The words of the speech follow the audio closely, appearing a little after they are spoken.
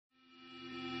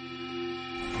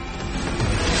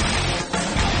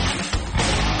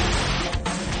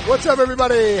What's up,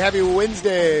 everybody? Happy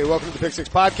Wednesday. Welcome to the Pick Six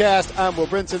Podcast. I'm Will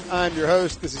Brinson. I'm your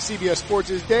host. This is CBS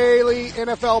Sports' daily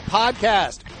NFL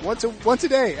podcast. Once a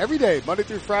day, every day, Monday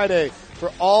through Friday,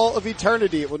 for all of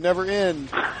eternity. It will never end.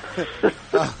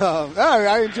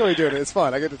 I enjoy doing it. It's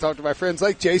fun. I get to talk to my friends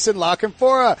like Jason La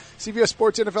Canfora, CBS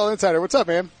Sports NFL Insider. What's up,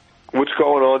 man? What's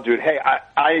going on, dude? Hey,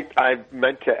 I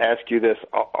meant to ask you this.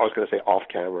 I was going to say off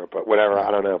camera, but whatever. I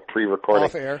don't know, pre-recording.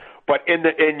 Off air. But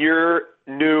in your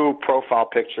new profile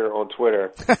picture on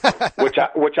Twitter, which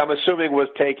I'm assuming was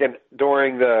taken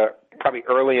during probably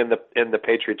early in the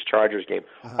Patriots Chargers game,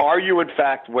 are you in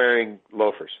fact wearing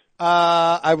loafers?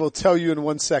 I will tell you in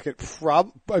 1 second.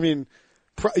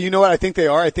 You know what I think they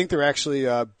are? I think they're actually.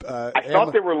 I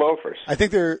thought they were loafers. I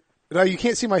think they're. No, you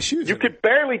can't see my shoes. You could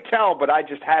barely tell, but I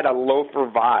just had a loafer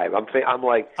vibe.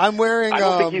 I'm wearing. I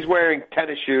don't think he's wearing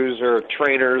tennis shoes or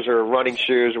trainers or running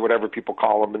shoes or whatever people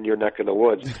call them in your neck of the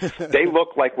woods. They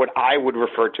look like what I would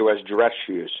refer to as dress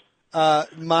shoes.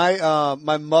 My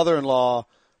mother-in-law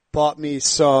bought me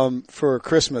some for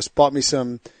Christmas. Bought me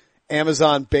some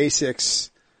Amazon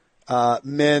Basics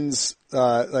men's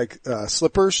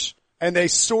slippers, and they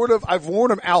I've worn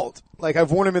them out. Like,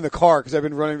 I've worn them in the car because I've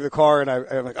been running to the car, and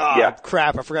I'm like,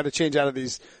 crap, I forgot to change out of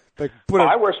these. I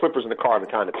wear slippers in the car all the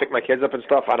time to pick my kids up and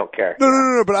stuff. I don't care.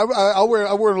 No, but I wear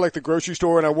them to, like, the grocery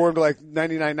store, and I wore them to, like,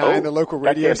 99.9, the local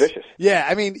radius. That's ambitious. Yeah,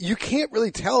 I mean, you can't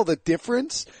really tell the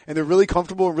difference, and they're really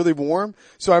comfortable and really warm.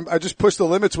 So I just pushed the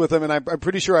limits with them, and I'm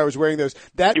pretty sure I was wearing those.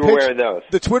 You were wearing those.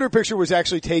 The Twitter picture was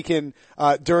actually taken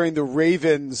during the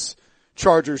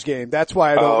Ravens-Chargers game. That's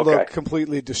why I don't look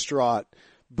completely distraught.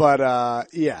 But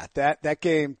that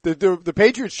game, the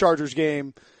Patriots Chargers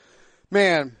game,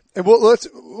 man. And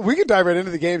we can dive right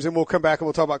into the games, and we'll come back and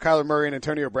we'll talk about Kyler Murray and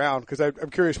Antonio Brown because I'm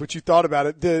curious what you thought about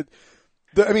it.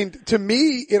 To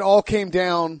me, it all came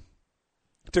down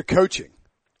to coaching,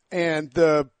 and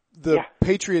the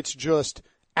Patriots just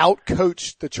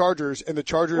outcoached the Chargers, and the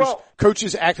Chargers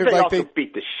coaches acted like they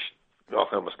beat the. I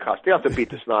almost cussed. They have to beat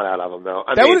the snot out of them, though.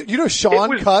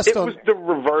 Sean cussed. It was the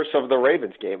reverse of the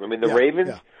Ravens game. I mean,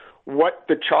 Ravens, what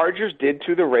the Chargers did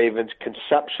to the Ravens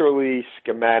conceptually,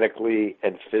 schematically,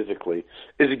 and physically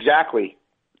is exactly,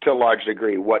 to a large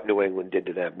degree, what New England did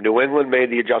to them. New England made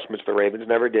the adjustments the Ravens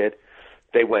never did.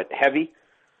 They went heavy.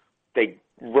 They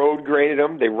road graded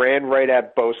them. They ran right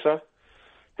at Bosa.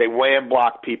 They wham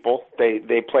blocked people.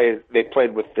 They played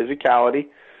with physicality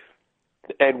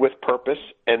and with purpose,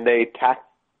 and they attacked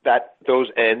those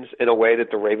ends in a way that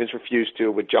the Ravens refused to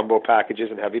with jumbo packages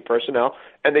and heavy personnel,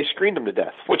 and they screened them to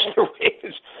death, which the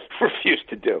Ravens refused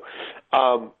to do.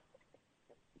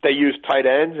 They used tight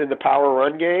ends in the power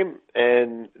run game,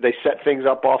 and they set things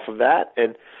up off of that,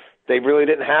 and they really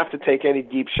didn't have to take any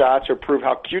deep shots or prove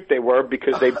how cute they were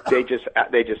because they just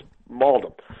mauled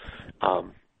them.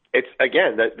 It's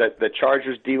again the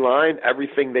Chargers D-line,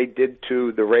 everything they did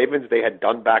to the Ravens, they had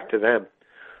done back to them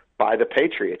by the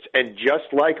Patriots. And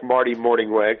just like Marty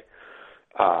Mornhinweg,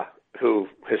 who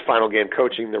his final game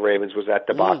coaching the Ravens was that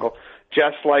debacle,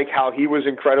 just like how he was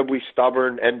incredibly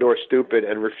stubborn and/or stupid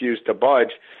and refused to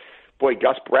budge. Boy,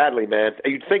 Gus Bradley, man,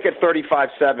 you'd think at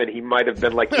 35-7 he might have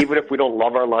been like, even if we don't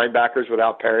love our linebackers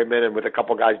without Perryman and with a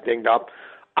couple guys dinged up,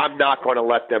 I'm not going to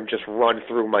let them just run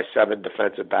through my 7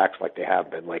 defensive backs like they have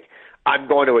been. Like, I'm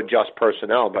going to adjust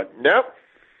personnel, but nope.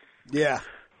 Yeah.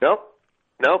 Nope.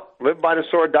 Live by the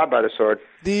sword, die by the sword.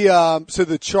 So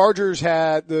the Chargers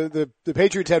had the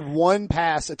Patriots had one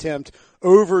pass attempt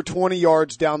over 20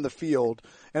 yards down the field.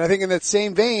 And I think in that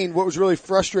same vein, what was really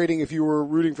frustrating if you were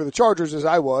rooting for the Chargers, as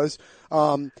I was,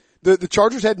 the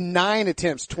Chargers had 9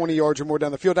 attempts 20 yards or more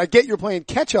down the field. I get you're playing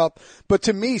catch up, but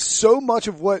to me, so much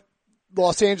of what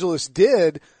Los Angeles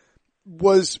did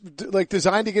was like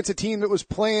designed against a team that was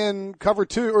playing cover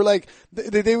 2, or like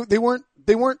they weren't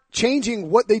changing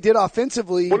what they did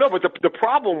offensively. Well, no, but the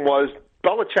problem was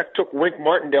Belichick took Wink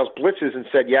Martindale's blitzes and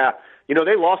said,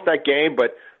 they lost that game,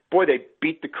 but boy, they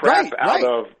beat the crap out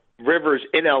of Rivers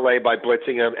in LA by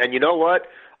blitzing him. And you know what?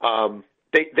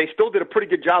 They still did a pretty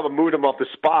good job of moving him off the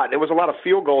spot. It was a lot of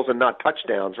field goals and not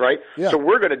touchdowns, right? Yeah. So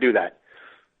we're going to do that.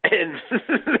 And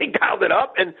they dialed it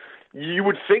up, and you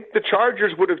would think the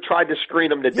Chargers would have tried to screen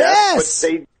them to death, but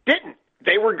they didn't.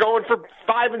 They were going for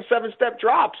 5 and 7 step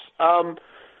drops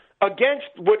against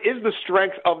what is the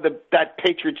strength of that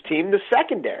Patriots team, the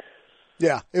secondary.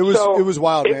 Yeah, it was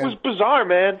wild, man. It was bizarre,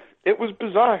 man. It was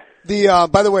bizarre.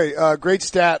 By the way, great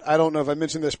stat. I don't know if I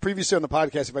mentioned this previously on the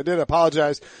podcast. If I did, I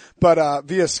apologize. But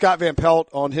via Scott Van Pelt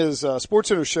on his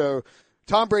SportsCenter show,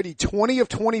 Tom Brady 20 of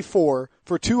 24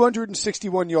 for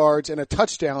 261 yards and a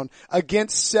touchdown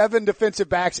against 7 defensive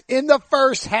backs in the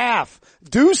first half.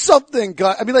 Do something,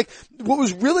 guys. I mean, like, what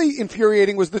was really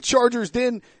infuriating was the Chargers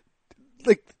then,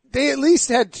 like, they at least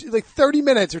had like 30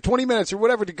 minutes or 20 minutes or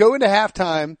whatever to go into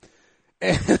halftime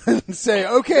and say,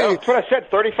 okay. That's what I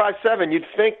said, 35-7. You'd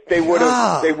think they would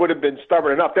have been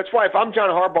stubborn enough. That's why if I'm John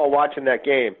Harbaugh watching that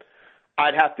game,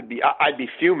 I'd be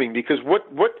fuming, because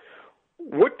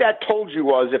what that told you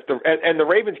was and the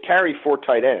Ravens carry 4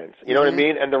 tight ends, you know what I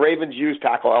mean? And the Ravens used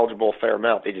tackle eligible a fair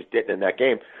amount. They just didn't in that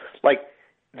game. Like,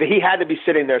 he had to be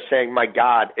sitting there saying, my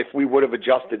God, if we would have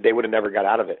adjusted, they would have never got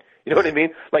out of it. You know what I mean?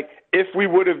 Like, if we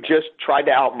would have just tried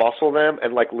to outmuscle them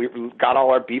and, like, got all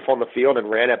our beef on the field and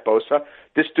ran at Bosa,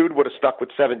 this dude would have stuck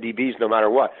with 7 DBs no matter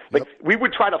what. Like, we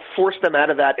would try to force them out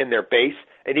of that in their base,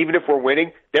 and even if we're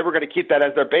winning, they were going to keep that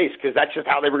as their base, because that's just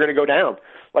how they were going to go down.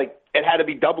 Like, it had to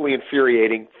be doubly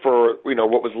infuriating for,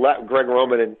 what was left, Greg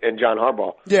Roman and John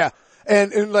Harbaugh. Yeah.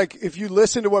 And like, if you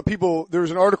listen to what there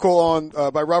was an article on,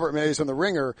 by Robert Mays on The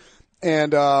Ringer,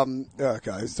 and,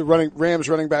 guys, the Rams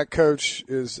running back coach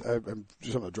I'm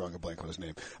not drawing a blank on his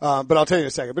name. But I'll tell you in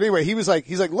a second. But anyway, he's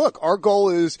like, look, our goal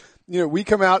is, we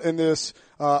come out in this,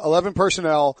 11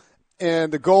 personnel,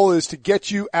 and the goal is to get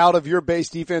you out of your base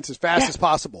defense as fast as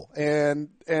possible. And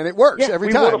it works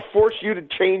every time. We want to force you to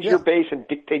change your base and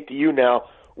dictate to you now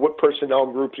what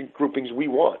personnel groupings we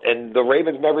want. And the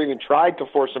Ravens never even tried to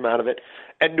force them out of it.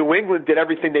 And New England did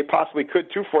everything they possibly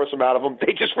could to force them out of them.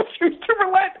 They just refused to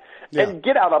relent and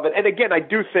get out of it. And again, I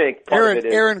do think part of it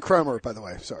is Aaron Cromer, by the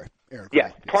way. Sorry. Aaron Cromer.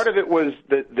 Yeah, part of it was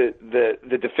the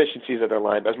deficiencies of their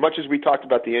line. As much as we talked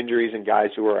about the injuries and guys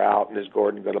who are out, and is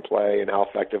Gordon going to play, and how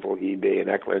effective will he be, and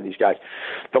Eckler and these guys,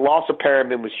 the loss of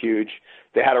Perriman was huge.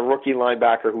 They had a rookie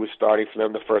linebacker who was starting for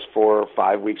them the first 4 or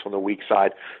 5 weeks on the weak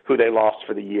side, who they lost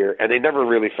for the year, and they never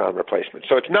really found replacements.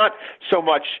 So it's not so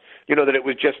much, that it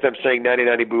was just them saying,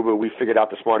 nanny, boo-boo, we figured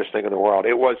out the smartest thing in the world.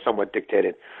 It was somewhat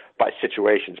dictated by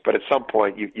situations. But at some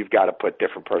point, you've got to put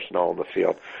different personnel on the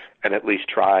field and at least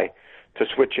try to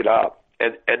switch it up.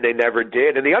 And they never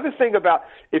did. And the other thing about,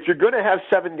 if you're going to have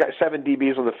seven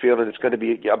DBs on the field and it's going to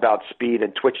be about speed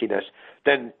and twitchiness,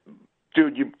 then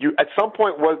dude, you at some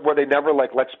point were they never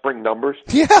like, let's bring numbers?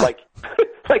 Yeah. Like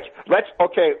let's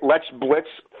blitz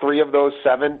 3 of those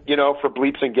 7, for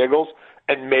bleeps and giggles,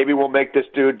 and maybe we'll make this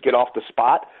dude get off the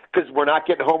spot, because we're not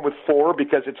getting home with 4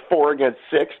 because it's 4 against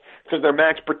 6 because they're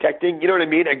max protecting. You know what I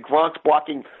mean? And Gronk's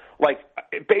blocking. Like,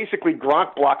 basically,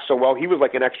 Gronk blocked so well, he was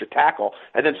like an extra tackle.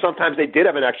 And then sometimes they did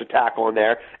have an extra tackle in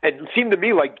there. And it seemed to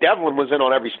me like Devlin was in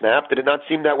on every snap. Did it not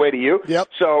seem that way to you? Yep.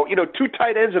 So, 2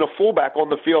 tight ends and a fullback on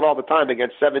the field all the time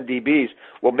against 7 DBs.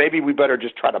 Well, maybe we better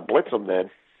just try to blitz them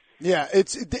then. Yeah,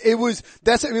 it was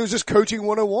just coaching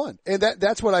 101. And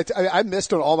that's what I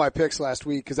missed on all my picks last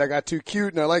week because I got too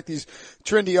cute and I like these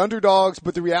trendy underdogs.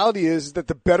 But the reality is that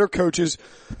the better coaches,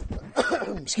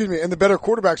 excuse me, and the better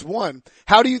quarterbacks won.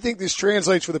 How do you think this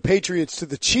translates for the Patriots to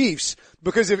the Chiefs?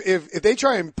 Because if they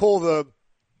try and pull the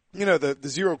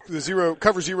zero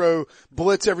cover zero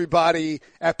blitz everybody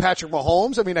at Patrick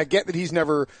Mahomes. I mean, I get that he's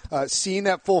never seen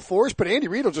that full force, but Andy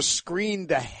Reid will just screen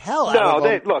the hell out of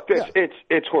him. No,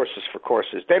 it's horses for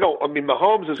courses. They don't. I mean,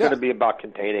 Mahomes is going to be about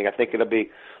containing. I think it'll be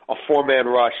a 4-man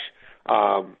rush.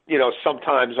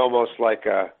 Sometimes almost like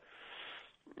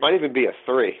might even be a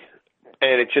 3.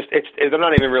 And they're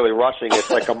not even really rushing. It's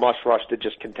like a must rush to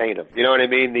just contain him. You know what I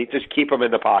mean? They just keep him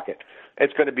in the pocket.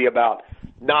 It's going to be about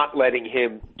not letting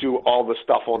him do all the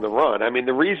stuff on the run. I mean,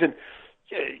 the reason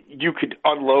you could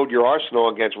unload your arsenal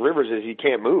against Rivers is he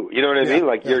can't move. You know what I mean?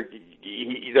 Like there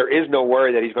is no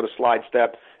worry that he's going to slide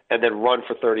step and then run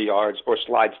for 30 yards or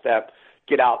slide step,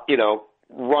 get out,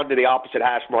 run to the opposite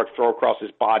hash mark, throw across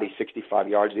his body 65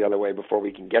 yards the other way before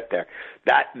we can get there.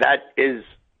 That is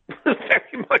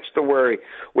very much the worry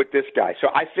with this guy. So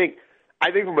I think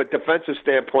from a defensive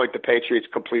standpoint, the Patriots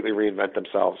completely reinvent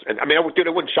themselves. And I mean, it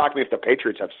wouldn't shock me if the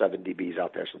Patriots have 7 DBs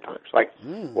out there sometimes. Like,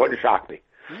 wouldn't shock me.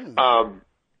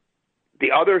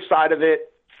 The other side of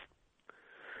it,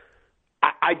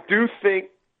 I do think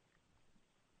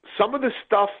some of the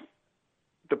stuff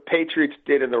the Patriots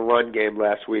did in the run game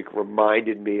last week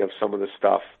reminded me of some of the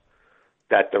stuff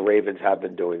that the Ravens have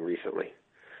been doing recently.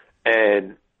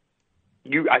 And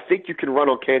I think you can run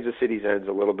on Kansas City's ends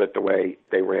a little bit the way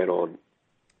they ran on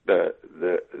the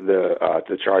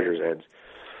Chargers ends.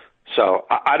 So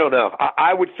I don't know.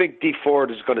 I would think Dee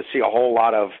Ford is going to see a whole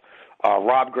lot of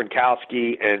Rob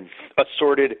Gronkowski and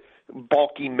assorted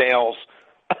bulky males,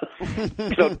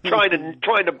 trying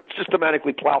to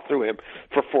systematically plow through him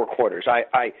for 4 quarters.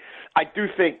 I do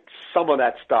think some of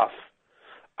that stuff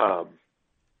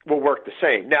will work the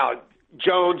same. Now,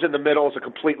 Jones in the middle is a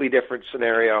completely different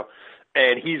scenario,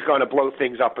 and he's going to blow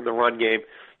things up in the run game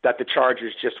that the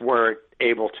Chargers just weren't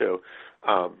able to.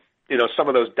 Some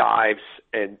of those dives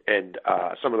and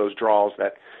some of those draws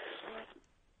that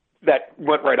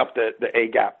went right up the A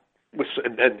gap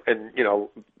and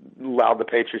allowed the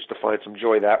Patriots to find some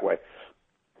joy that way.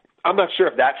 I'm not sure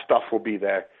if that stuff will be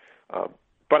there.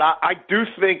 But I do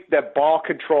think that ball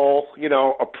control,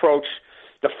 approach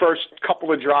the first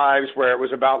couple of drives where it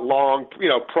was about long,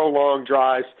 prolonged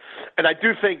drives. And I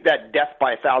do think that death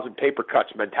by 1,000 paper cuts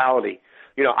mentality,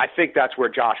 I think that's where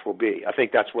Josh will be. I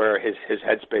think that's where his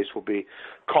headspace will be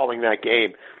calling that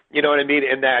game. You know what I mean?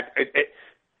 And that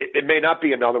it may not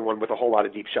be another one with a whole lot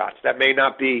of deep shots. That may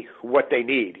not be what they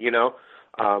need,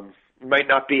 might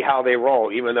not be how they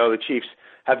roll, even though the Chiefs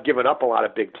have given up a lot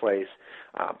of big plays.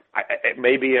 It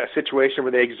may be a situation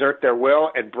where they exert their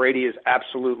will, and Brady is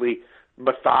absolutely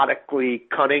methodically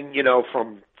cunning,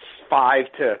 from 5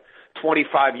 to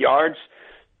 25 yards,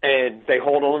 and they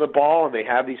hold on to the ball, and they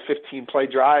have these 15-play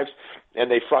drives,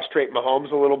 and they frustrate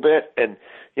Mahomes a little bit, and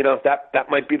that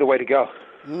might be the way to go.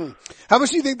 How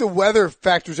much do you think the weather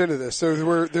factors into this? So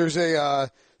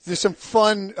there's some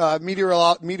fun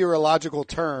meteorological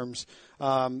terms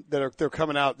that they're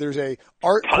coming out. There's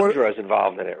Tundra is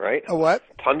involved in it, right? A what?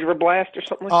 Tundra blast or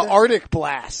something like that? Arctic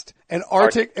blast. An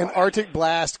Arctic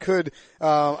blast could,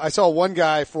 I saw one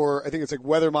guy for, I think it's like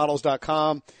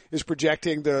weathermodels.com is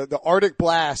projecting the Arctic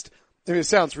blast. I mean, it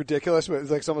sounds ridiculous, but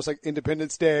it's almost like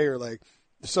Independence Day or like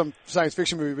some science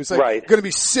fiction movie. But it's like going to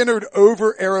be centered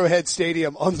over Arrowhead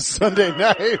Stadium on Sunday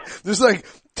night. There's like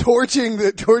torching. I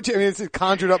mean, it's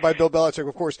conjured up by Bill Belichick,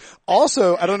 of course.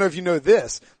 Also, I don't know if you know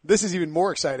this. This is even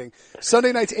more exciting.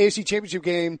 Sunday night's AFC Championship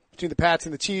game between the Pats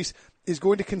and the Chiefs is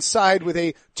going to coincide with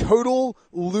a total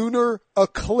lunar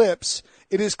eclipse.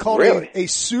 It is called a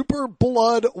super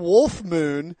blood wolf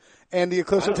moon, and the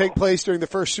eclipse will take place during the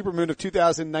first supermoon of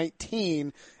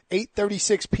 2019.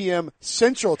 8:36 p.m.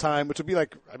 Central Time, which would be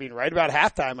right about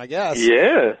halftime, I guess.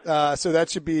 Yeah. So that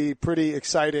should be pretty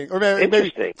exciting. Or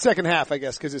maybe second half, I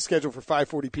guess, because it's scheduled for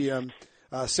 5:40 p.m.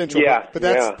 Central. Yeah. But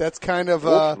that's kind of,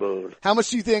 how much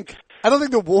do you think? I don't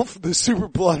think the Super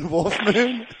Blood Wolf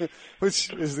Moon,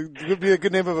 which would be a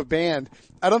good name of a band.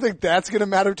 I don't think that's going to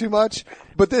matter too much.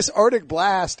 But this Arctic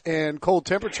blast and cold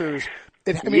temperatures,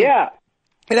 it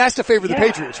has to favor the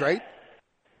Patriots, right?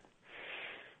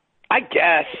 I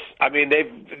guess. I mean,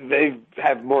 they've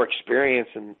have more experience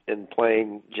in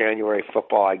playing January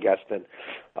football, I guess, than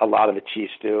a lot of the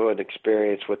Chiefs do, and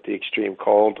experience with the extreme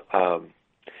cold.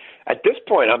 At this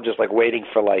point, I'm just waiting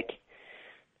for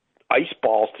ice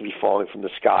balls to be falling from the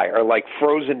sky, or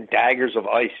frozen daggers of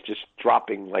ice just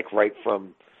dropping right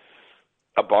from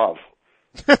above.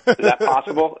 Is that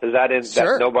possible? Is that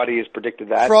Sure. that nobody has predicted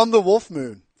that? From the Wolf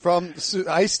Moon. From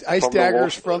ice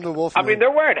daggers from the Wolf Moon. I mean,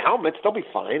 they're wearing helmets. They'll be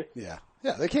fine. Yeah.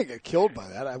 Yeah, they can't get killed by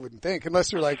that, I wouldn't think,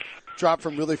 unless they're dropped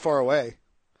from really far away.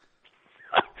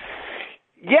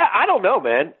 Yeah, I don't know,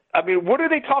 man. I mean, what are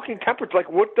they talking temperature?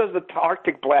 What does the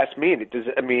Arctic blast mean? Does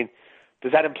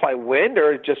that imply wind,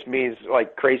 or it just means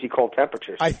crazy cold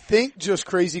temperatures? I think just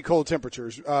crazy cold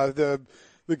temperatures. The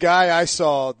guy I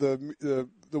saw, the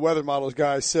weather models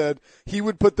guy, said he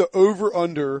would put the over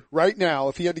under right now,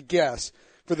 if he had to guess,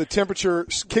 for the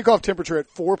kickoff temperature at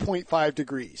 4.5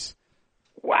 degrees.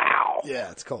 Wow. Yeah,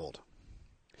 it's cold.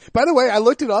 By the way, I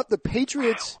looked it up. The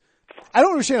Patriots, I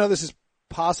don't understand how this is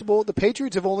possible. The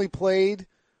Patriots have only played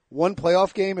one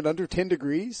playoff game at under 10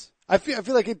 degrees. I feel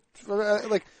like it,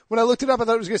 when I looked it up, I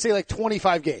thought it was going to say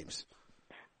 25 games.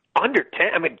 Under 10?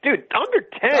 I mean, dude, under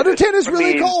 10. Under 10 is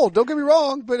really cold. Don't get me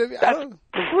wrong, but that's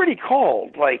pretty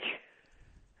cold.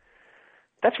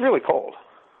 That's really cold.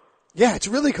 Yeah, it's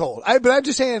really cold. But I'm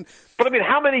just saying. But I mean,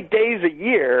 how many days a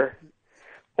year,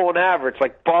 on average,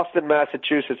 Boston,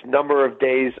 Massachusetts, number of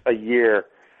days a year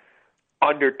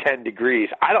under 10 degrees?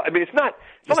 It's not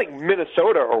like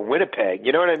Minnesota or Winnipeg,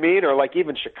 you know what I mean? Or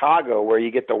even Chicago, where you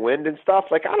get the wind and stuff.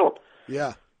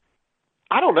 Yeah.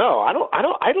 I don't know. I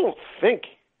don't think.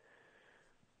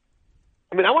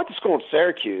 I mean, I went to school in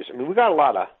Syracuse. I mean, we got a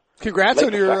lot of congrats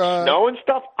on your snow and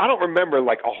stuff. I don't remember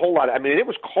a whole lot. I mean, it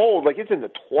was cold. It's in the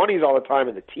 20s all the time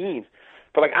in the teens.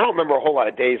 But I don't remember a whole lot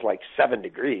of days 7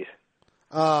 degrees.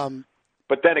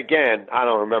 But then again, I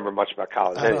don't remember much about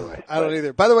college anyway. I don't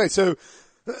either. By the way, so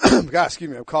God, excuse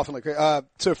me, I'm coughing like crazy.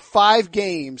 So 5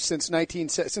 games since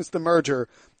the merger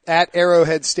at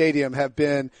Arrowhead Stadium have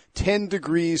been 10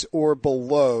 degrees or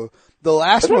below. The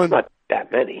last one. That's not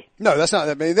that many. No, that's not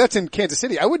that many. That's in Kansas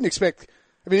City. I wouldn't expect.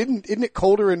 I mean, isn't it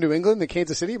colder in New England than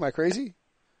Kansas City? Am I crazy?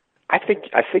 I think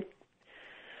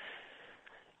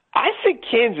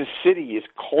Kansas City is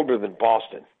colder than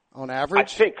Boston. on average? I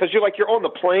think, because you're on the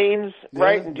planes,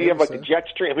 right? And do you have like a jet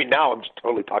stream? I mean, now I'm just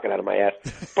totally talking out of my ass.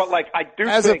 But like, I do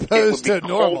think it would be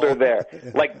colder there.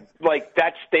 Like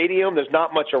that stadium, there's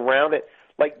not much around it.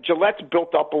 Like Gillette's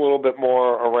built up a little bit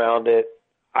more around it.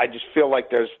 I just feel like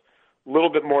there's a little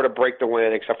bit more to break the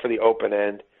wind, except for the open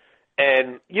end.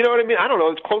 And you know what I mean? I don't know.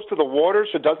 It's close to the water,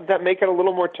 so doesn't that make it a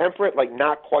little more temperate? Like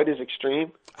not quite as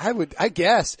extreme? I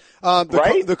guess.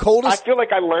 Right? The coldest. I feel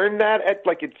like I learned that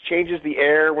like it changes the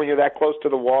air when you're that close to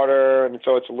the water, and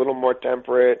so it's a little more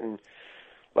temperate, and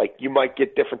like you might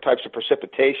get different types of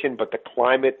precipitation, but the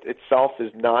climate itself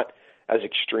is not as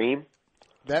extreme.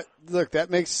 That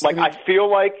makes like I feel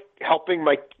like helping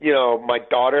my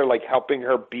daughter, like helping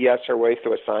her BS her way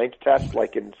through a science test,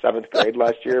 like in 7th grade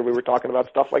last year. We were talking about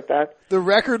stuff like that. The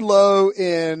record low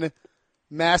in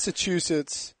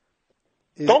Massachusetts.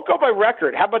 Don't go by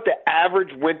record. How about the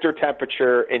average winter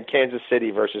temperature in Kansas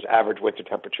City versus average winter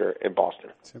temperature in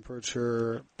Boston?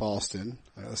 Temperature Boston.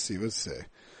 All right, let's see. Let's say.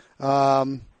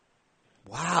 Wow.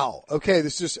 Okay.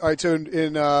 This is just all right. So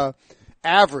in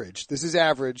average, this is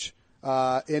average.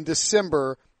 In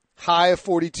December, high of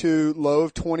 42, low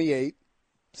of 28.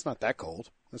 It's not that cold.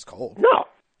 It's cold. No.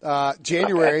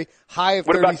 January, high of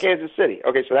 30. What about Kansas City?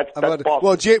 Okay, so that's Boston.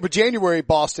 Well, but January,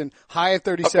 Boston, high of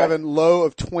 37, low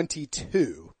of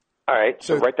 22. All right,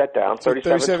 so write that down.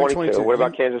 37, 22. What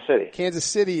about Kansas City? Kansas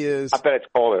City is... I bet it's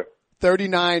colder.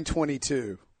 39,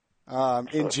 22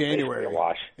 in January. A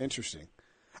wash. Interesting.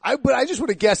 But I just would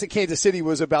have guessed that Kansas City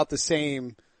was about the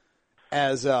same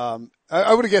as I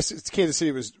would have guessed Kansas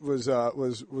City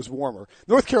was warmer.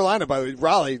 North Carolina, by the way,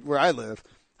 Raleigh, where I live,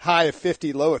 high of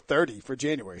 50, low of 30 for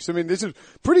January. So I mean, this is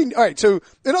pretty. All right. So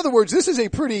in other words, this is a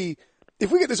pretty.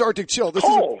 If we get this Arctic chill, this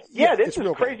cold. is this is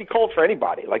crazy cold for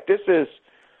anybody. Like this is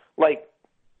like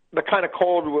the kind of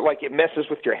cold like it messes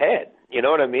with your head. You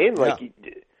know what I mean? Like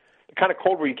the kind of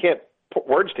cold where you can't put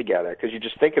words together because you're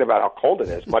just thinking about how cold it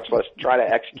is, much less try to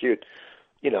execute,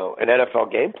 an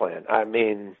NFL game plan. I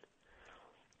mean,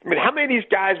 how many of these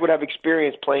guys would have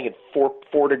experience playing in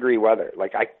 4-degree weather?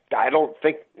 Like, I don't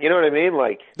think, you know what I mean?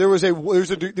 Like, there was a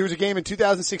game in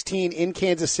 2016 in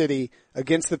Kansas City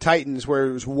against the Titans where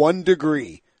it was 1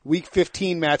 degree. Week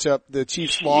 15 matchup. The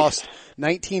Chiefs lost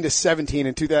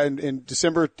 19-17 in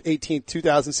December 18th,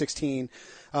 2016.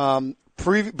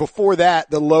 Before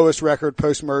that, the lowest record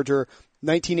post-merger,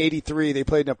 1983, they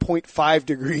played in a 0.5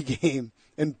 degree game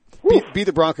and beat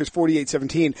the Broncos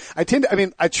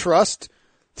 48-17. I trust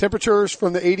temperatures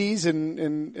from the 80s in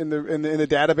the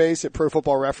database at Pro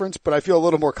Football Reference, but I feel a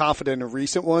little more confident in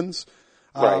recent ones.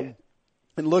 Right.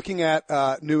 And looking at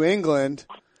New England,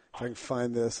 if I can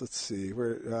find this, let's see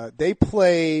where they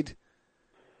played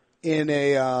in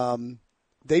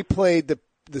they played the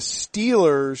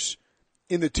Steelers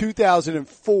in the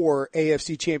 2004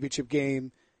 AFC Championship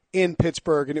game in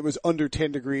Pittsburgh, and it was under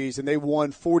 10 degrees, and they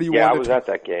won 41. Yeah, I was at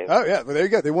that game. Oh, yeah, well, there you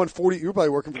go. They won 40. You were probably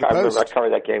working for the Post. I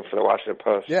covered that game for the Washington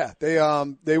Post. Yeah, they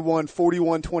won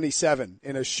 41-27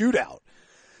 in a shootout.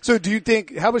 So,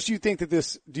 how much do you think that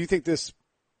this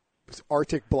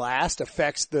Arctic blast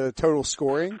affects the total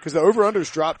scoring? Because the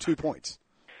over/unders dropped 2 points.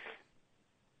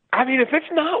 I mean, if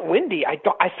it's not windy, I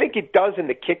think it does in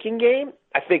the kicking game.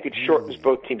 I think it shortens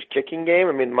both teams' kicking game.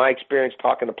 I mean, my experience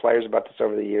talking to players about this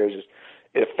over the years is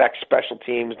it affects special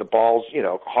teams. The ball's,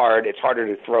 hard. It's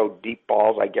harder to throw deep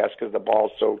balls, I guess, because the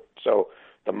ball's so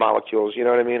the molecules, you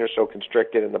know what I mean, are so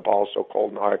constricted and the ball's so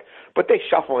cold and hard. But they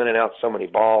shuffle in and out so many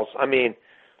balls. I mean,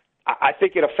 I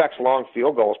think it affects long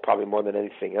field goals probably more than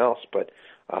anything else. But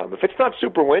if it's not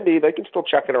super windy, they can still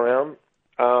check it around.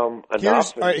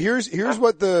 Here's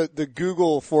what the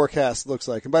Google forecast looks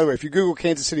like. And by the way, if you Google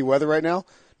Kansas City weather right now,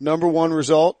 number one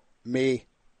result, me.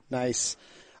 Nice.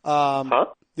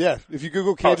 Yeah, if you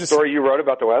Google Kansas, story you wrote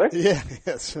about the weather. Yeah,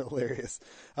 it's hilarious.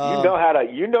 You know how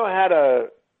to.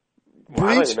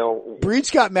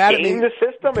 Breach got mad at me. Game the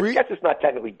system. I guess it's not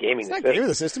technically gaming the system. Gaming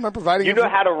the system. I'm providing. You know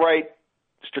how to write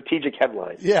strategic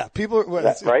headlines. Yeah,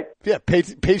 that's right. Yeah,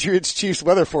 Patriots Chiefs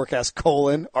weather forecast :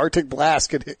 Arctic blast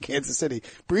could hit Kansas City.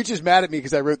 Breach is mad at me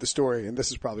because I wrote the story, and this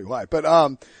is probably why. But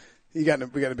we got a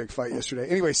big fight yesterday.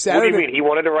 Anyway, Saturday. What do you mean? He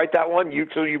wanted to write that one. You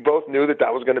both knew that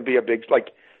was going to be a big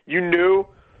You knew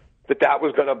that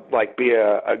was going to be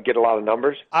get a lot of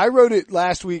numbers. I wrote it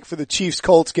last week for the Chiefs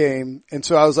Colts game, and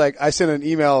so I was like, I sent an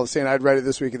email saying I'd write it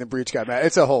this week, and the Breach got mad.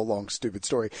 It's a whole long stupid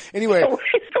story. Anyway, so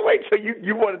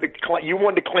you wanted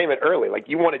to claim it early, like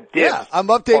you wanted dibs. Yeah, I'm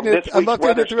updating it. I'm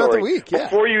updating it throughout the week. Yeah,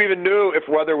 before you even knew if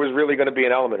weather was really going to be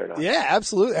an element or not. Yeah,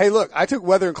 absolutely. Hey, look, I took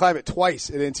weather and climate twice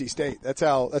at NC State. That's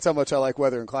how much I like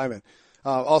weather and climate.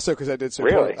 Also because I did so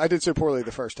poorly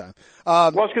the first time. Well, I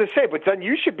was going to say, but then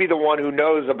you should be the one who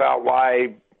knows about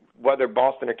why whether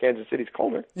Boston or Kansas City's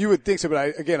colder. You would think so, but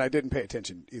I didn't pay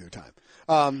attention either time.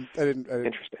 I didn't.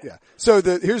 Interesting. Yeah. So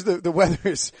here's the weather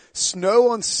is snow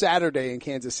on Saturday in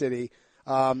Kansas City.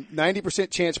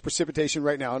 90% chance of precipitation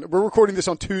right now. And we're recording this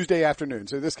on Tuesday afternoon,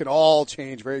 so this can all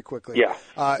change very quickly. Yeah.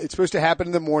 It's supposed to happen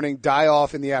in the morning, die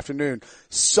off in the afternoon.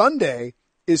 Sunday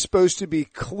is supposed to be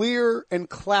clear and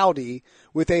cloudy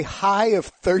with a high of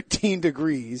 13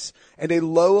 degrees and a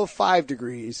low of 5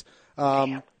 degrees.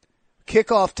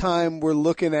 Kickoff time, we're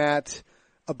looking at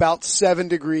about 7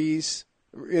 degrees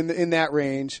in that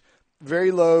range.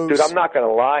 Very low. Dude, I'm not going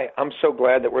to lie. I'm so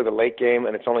glad that we're the late game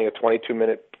and it's only a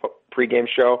 22-minute pregame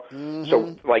show. Mm-hmm.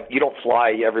 So, you don't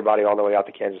fly everybody all the way out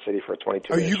to Kansas City for a 22-minute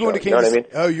show. Are you going to Kansas? You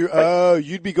know what I mean?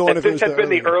 You'd be going if this had been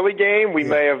the early game, we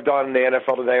may have done the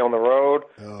NFL Today on the road,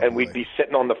 and we'd be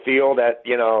sitting on the field at,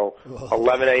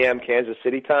 11 a.m. Kansas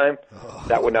City time.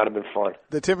 That would not have been fun.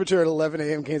 The temperature at 11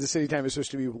 a.m. Kansas City time is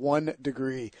supposed to be 1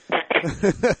 degree.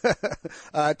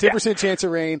 10% chance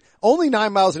of rain, only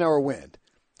 9 miles an hour wind.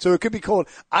 So it could be cold.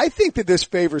 I think that this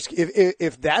favors,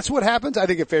 if that's what happens, I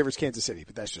think it favors Kansas City,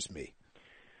 but that's just me.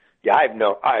 Yeah, I have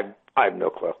no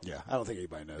clue. Yeah, I don't think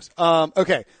anybody knows.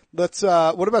 Okay, let's,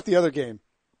 what about the other game?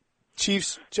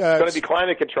 Chiefs, it's going to be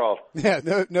climate controlled.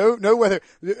 Yeah, no weather.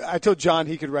 I told John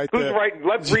he could write Who's writing?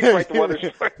 Let Breach write the weather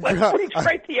story. Let Breach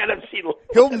write the NFC.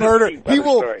 He'll murder. He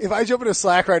will. Story. If I jump into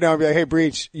Slack right now and be like, "Hey,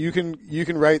 Breach, you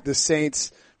can write the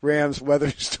Saints Rams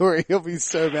weather story," he'll be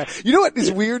so mad. You know what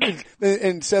is weird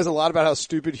and says a lot about how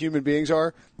stupid human beings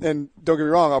are? And don't get me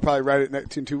wrong, I'll probably write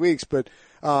it in 2 weeks, but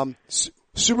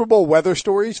Super Bowl weather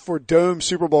stories for dome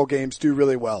Super Bowl games do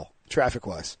really well,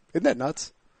 traffic-wise. Isn't that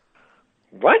nuts?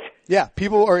 What? Yeah,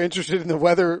 people are interested in the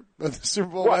weather of the Super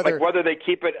Bowl weather. Like whether they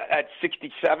keep it at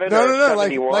 67 no, or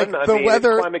 71? Like the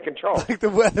weather, it's climate control. Like the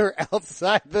weather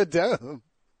outside the dome.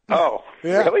 Oh,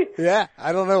 yeah. Really? Yeah,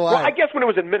 I don't know why. Well, I guess when it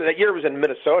was that year it was in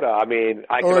Minnesota. I mean,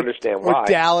 I can understand why. Or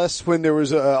Dallas when there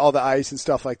was all the ice and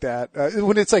stuff like that.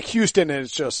 When it's like Houston and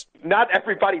it's just... Not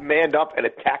everybody manned up and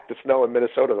attacked the snow in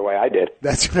Minnesota the way I did.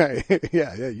 That's right.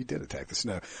 Yeah, you did attack the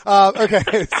snow. Okay.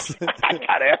 I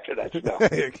got after that snow.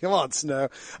 Come on, snow.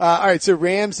 All right, so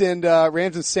Rams and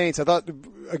Saints. I thought,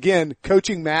 again,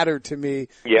 coaching mattered to me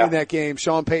in that game.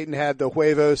 Sean Payton had the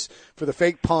huevos for the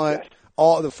fake punt. Yes.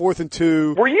 All the 4th and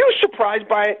 2. Were you surprised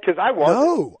by it? Because I wasn't.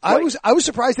 No, I was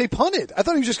surprised they punted. I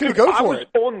thought he was just going to go for it.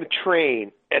 I was on the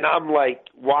train and I'm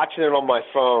watching it on my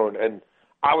phone and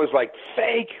I was like,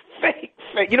 fake.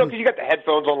 You know, because you got the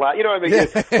headphones on loud. You know what I mean? Yeah.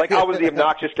 I was the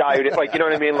obnoxious guy who did, you know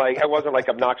what I mean? I wasn't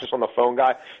obnoxious on the phone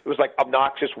guy. It was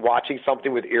obnoxious watching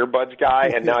something with earbuds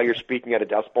guy, and now you're speaking at a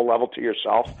decibel level to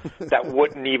yourself that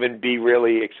wouldn't even be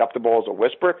really acceptable as a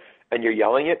whisper, and you're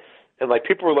yelling it. And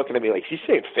people were looking at me he's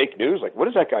saying fake news. What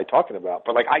is that guy talking about?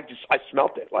 But I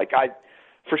smelt it.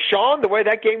 For Sean, the way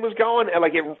that game was going, and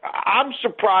I'm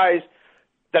surprised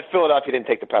that Philadelphia didn't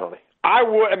take the penalty.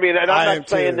 I'm not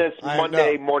saying this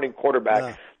Monday morning quarterback.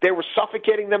 No. They were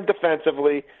suffocating them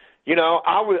defensively. You know,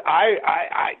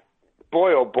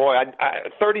 boy,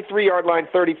 33-yard line,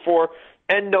 34.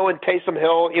 And knowing Taysom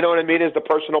Hill, you know what I mean, is the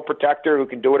personal protector who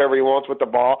can do whatever he wants with the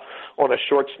ball on a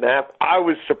short snap. I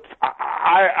was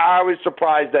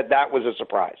surprised that was a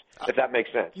surprise, if that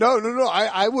makes sense. No.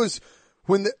 I was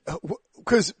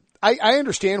because I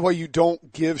understand why you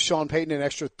don't give Sean Payton an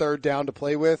extra third down to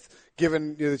play with,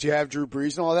 given that you have Drew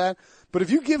Brees and all that. But if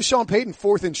you give Sean Payton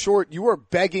 4th and short, you are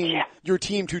begging your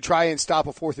team to try and stop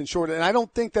a 4th and short. And I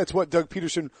don't think that's what Doug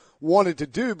Peterson wanted to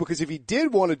do, because if he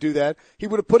did want to do that, he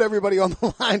would have put everybody on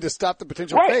the line to stop the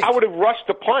potential fake. I would have rushed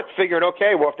the punt, figuring,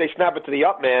 okay, well, if they snap it to the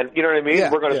up man, you know what I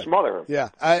mean? We're going to smother him. Yeah.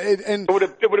 It would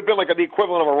have been the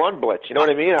equivalent of a run blitz. You know what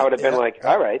I mean? I would have been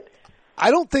all right. I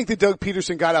don't think that Doug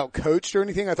Peterson got out coached or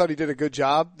anything. I thought he did a good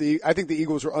job. I think the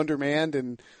Eagles were undermanned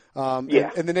and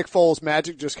the Nick Foles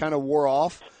magic just kind of wore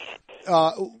off.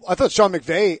 I thought Sean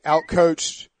McVay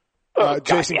out-coached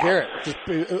Jason Garrett.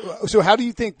 So how do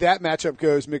you think that matchup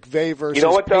goes, McVay versus You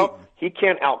know what, Payton? though? He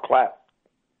can't outclap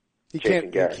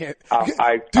Jason Garrett. He can't.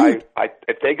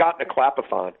 If they got in a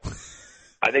clapathon,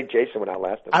 I think Jason would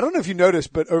outlast him. I don't know if you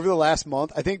noticed, but over the last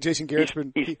month, I think Jason Garrett's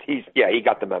he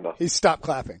got the memo. He's stopped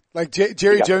clapping.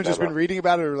 Jerry Jones has been reading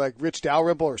about it, or Rich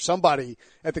Dalrymple or somebody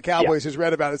at the Cowboys has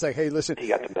read about it. It's hey, listen. He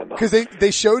got the memo. Because they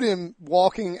showed him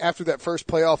walking after that first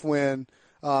playoff win,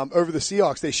 over the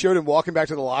Seahawks. They showed him walking back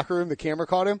to the locker room. The camera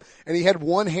caught him, and he had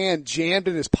one hand jammed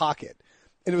in his pocket.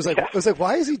 And it was like,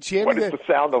 why is he jamming? What is the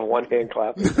sound of one hand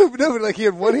clapping? No, but like he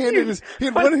had one hand in his. He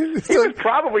was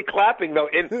probably clapping though.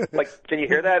 Can you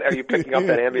hear that? Are you picking up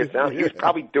that ambient sound? He was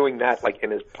probably doing that like in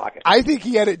his pocket. I think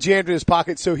he had it jammed in his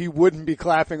pocket so he wouldn't be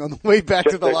clapping on the way back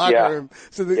to the locker room.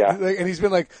 So and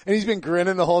he's been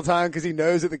grinning the whole time because he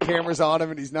knows that the camera's on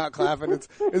him and he's not clapping. It's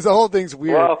the whole thing's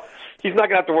weird. Well, he's not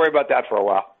gonna have to worry about that for a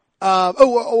while.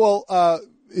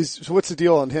 So what's the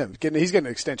deal on him? He's getting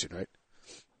an extension, right?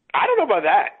 I don't know about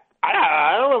that.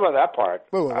 I don't know about that part.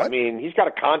 Wait, I mean, he's got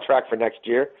a contract for next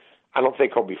year. I don't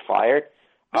think he'll be fired.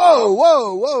 Whoa.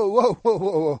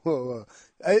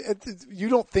 You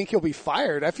don't think he'll be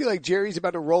fired? I feel like Jerry's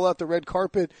about to roll out the red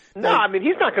carpet. No, I mean,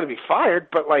 he's not going to be fired,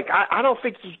 but like, I don't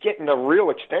think he's getting a real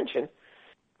extension.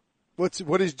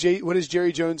 What is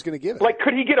Jerry Jones going to give him? Like,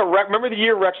 could he get remember the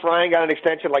year Rex Ryan got an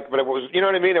extension? Like, but it was, you know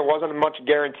what I mean? It wasn't much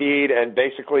guaranteed, and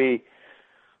basically,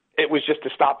 it was just to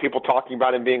stop people talking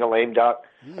about him being a lame duck.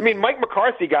 I mean, Mike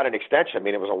McCarthy got an extension. I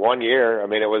mean, it was a 1 year. I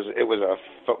mean, it was a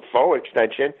faux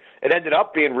extension. It ended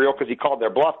up being real because he called their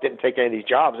bluff, didn't take any of these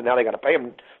jobs, and now they got to pay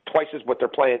him twice as what they're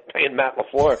paying Matt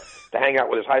LaFleur to hang out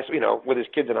with his high school, with his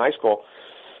kids in high school,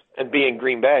 and be in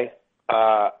Green Bay.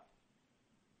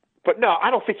 But no, I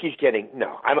don't think he's getting.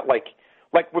 No, I don't like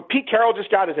what Pete Carroll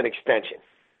just got is an extension.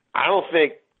 I don't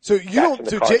think. So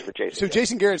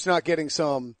Jason Garrett's not getting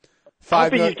some. I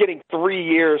don't think he's getting 3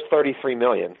 years, $33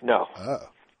 million. No. Oh,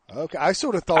 okay. I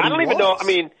sort of thought. I don't even know. I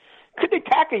mean, could they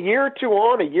tack a year or two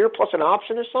on, a year plus an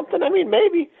option or something? I mean,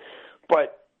 maybe,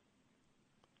 but.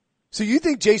 So you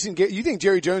think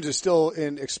Jerry Jones is still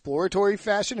in exploratory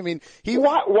fashion? I mean,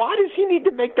 why does he need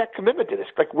to make that commitment to this?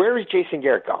 Like, where is Jason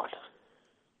Garrett gone?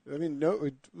 I mean, no.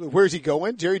 Where's he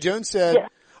going? Jerry Jones said. Yeah.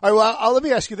 All right, well, let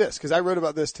me ask you this, because I wrote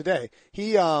about this today.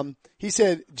 He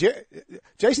said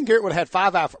Jason Garrett would have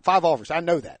had five offers. I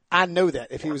know that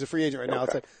if he was a free agent right now.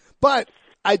 Okay. But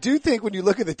I do think when you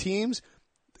look at the teams,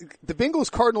 the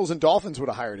Bengals, Cardinals, and Dolphins would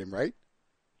have hired him, right?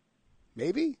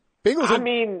 Maybe? I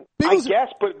guess,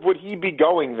 but would he be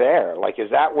going there? Like, is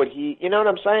that what he, you know what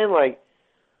I'm saying? Like,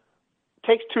 it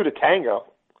takes two to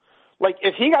tango. Like,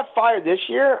 if he got fired this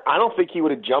year, I don't think he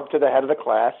would have jumped to the head of the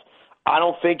class. I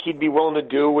don't think he'd be willing to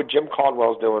do what Jim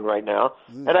Caldwell's doing right now.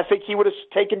 And I think he would have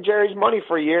taken Jerry's money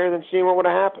for a year and then seen what would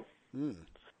have happened.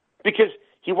 Because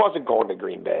he wasn't going to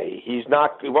Green Bay. He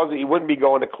wouldn't be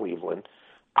going to Cleveland.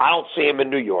 I don't see him in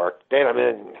New York. Then, I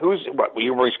mean, were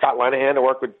you Scott Linehan to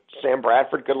work with Sam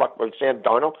Bradford? Good luck with Sam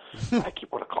Darnold. I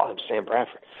keep wanting to call him Sam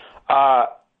Bradford.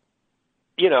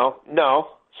 No.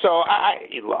 So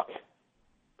look.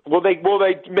 Will they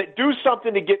do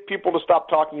something to get people to stop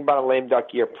talking about a lame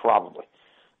duck year? Probably.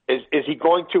 Is he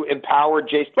going to empower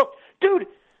Jason? Look, dude,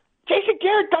 Jason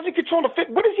Garrett doesn't control the fit.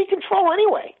 What does he control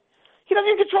anyway? He doesn't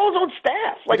even control his own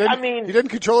staff. He doesn't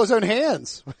control his own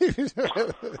hands. But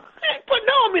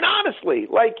no, I mean, honestly,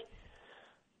 like,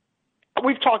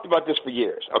 we've talked about this for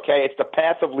years, okay? It's the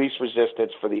path of least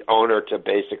resistance for the owner to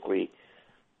basically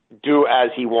do as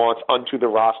he wants unto the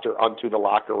roster, unto the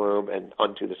locker room, and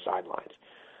unto the sidelines.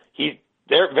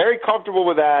 They're very comfortable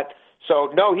with that. So,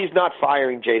 no, he's not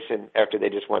firing Jason after they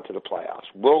just went to the playoffs.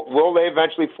 Will they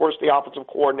eventually force the offensive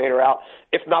coordinator out?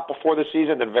 If not before the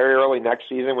season, then very early next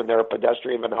season when they're a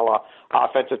pedestrian vanilla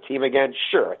offensive team again?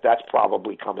 Sure, that's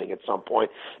probably coming at some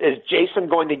point. Is Jason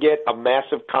going to get a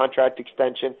massive contract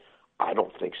extension? I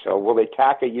don't think so. Will they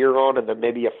tack a year on and then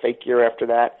maybe a fake year after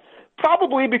that?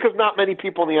 Probably, because not many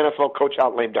people in the NFL coach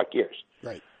out lame duck years.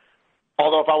 Right.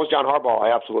 Although if I was John Harbaugh,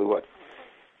 I absolutely would.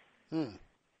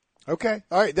 Okay.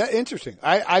 All right. That's interesting.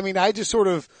 I mean, I just sort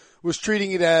of was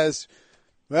treating it as,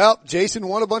 well, Jason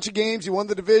won a bunch of games. He won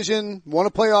the division, won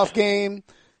a playoff game.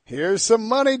 Here's some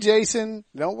money, Jason.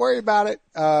 Don't worry about it.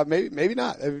 Maybe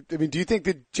not. I mean, do you think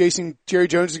that Jerry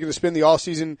Jones is going to spend the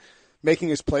offseason making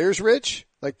his players rich?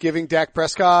 Like giving Dak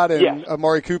Prescott and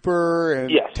Amari Cooper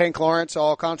and Tank Lawrence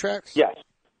all contracts? Yes.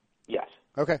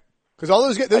 Okay. Because all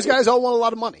those guys all want a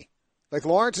lot of money. Like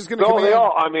Lawrence is going to come in. They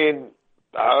all, I mean,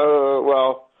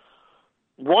 well,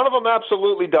 one of them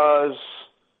absolutely does.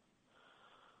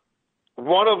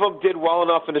 One of them did well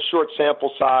enough in a short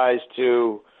sample size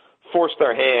to force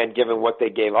their hand given what they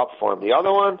gave up for him. The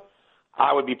other one,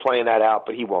 I would be playing that out,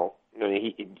 but he won't. I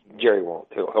mean, Jerry won't.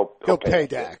 He'll pay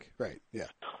Dak. Right, yeah.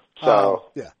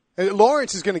 So And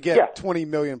Lawrence is going to get $20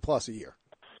 million plus a year.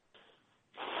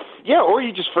 Yeah, or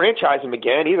you just franchise him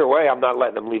again. Either way, I'm not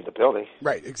letting him leave the building.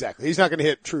 Right, exactly. He's not going to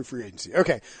hit true free agency.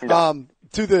 Okay. No.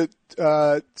 To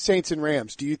the Saints and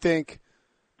Rams,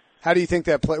 how do you think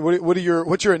that play? What's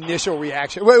your initial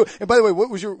reaction? And by the way,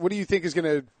 what do you think is going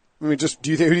to I mean, just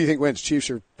who do you think wins, Chiefs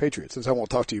or Patriots? Since I won't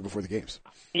talk to you before the games.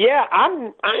 Yeah,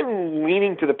 I'm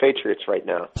leaning to the Patriots right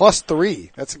now.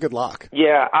 +3. That's a good lock.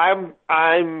 Yeah,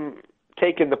 I'm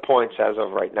taking the points as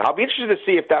of right now. I'll be interested to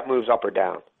see if that moves up or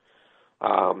down,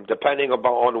 depending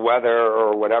on weather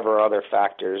or whatever other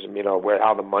factors,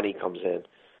 how the money comes in.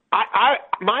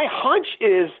 My hunch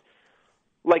is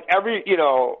like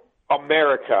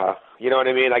America, you know what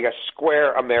I mean? I guess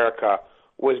square America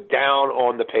was down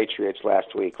on the Patriots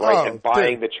last week, right? And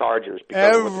buying the Chargers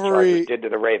because of what the Chargers did to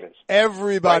the Ravens.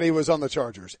 Everybody was on the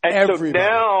Chargers. And everybody. So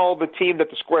now the team that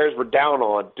the Squares were down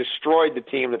on destroyed the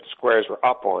team that the Squares were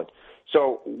up on.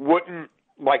 So wouldn't,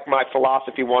 like my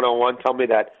philosophy 101 tell me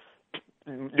that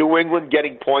New England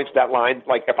getting points, that line,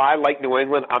 like if I like New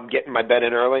England, I'm getting my bet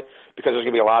in early because there's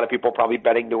going to be a lot of people probably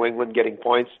betting New England getting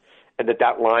points and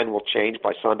that line will change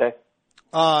by Sunday?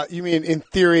 You mean in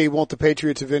theory, won't the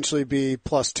Patriots eventually be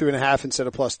 +2.5 instead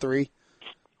of +3?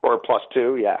 Or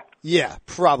 +2, yeah. Yeah,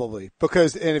 probably.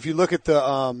 Because, and if you look at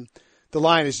the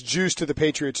line is juiced to the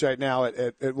Patriots right now at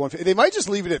 150. They might just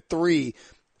leave it at 3.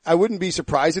 I wouldn't be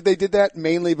surprised if they did that,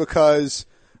 mainly because,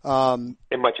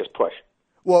 it might just push.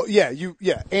 Well,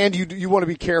 and you want to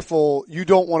be careful. You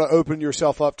don't want to open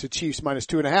yourself up to Chiefs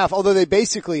 -2.5, although they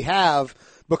basically have,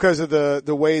 because of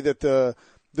the way that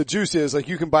the juice is, like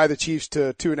you can buy the Chiefs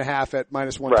to 2.5 at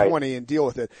 -120 and deal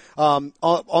with it. On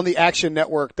the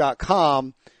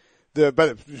actionnetwork.com,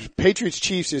 the Patriots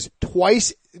Chiefs is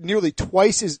nearly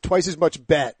twice as much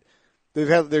bet.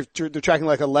 They're tracking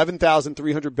like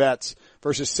 11,300 bets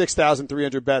versus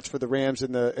 6,300 bets for the Rams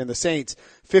and the Saints.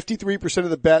 53% of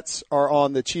the bets are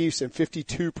on the Chiefs and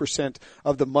 52%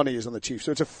 of the money is on the Chiefs.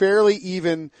 So it's a fairly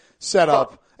even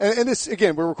setup. And this,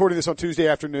 again, we're recording this on Tuesday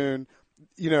afternoon.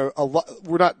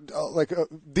 We're not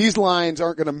these lines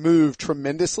aren't going to move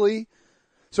tremendously.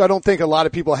 So I don't think a lot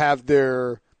of people have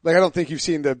I don't think you've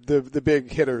seen the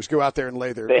big hitters go out there and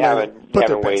lay their. They haven't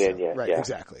weighed in yet. Right. Yeah.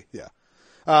 Exactly. Yeah.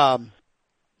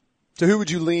 So who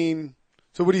would you lean?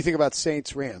 So what do you think about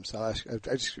Saints Rams? I'll ask,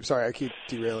 sorry, I keep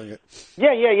derailing it.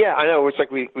 Yeah. I know. It's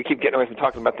like we keep getting away from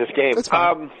talking about this game. That's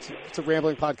fine. It's a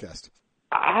rambling podcast.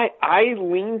 I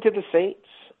lean to the Saints.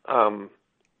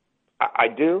 I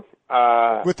do.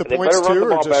 With the they points better run too,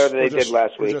 the ball better than they did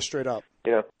last week. Just straight up.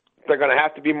 They're going to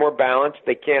have to be more balanced.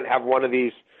 They can't have one of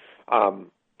these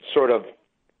sort of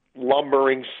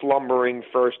slumbering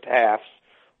first halves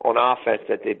on offense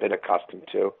that they've been accustomed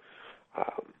to.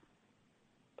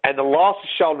 And the loss of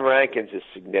Sheldon Rankins is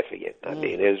significant. I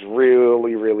mean, it is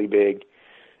really, really big.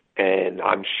 And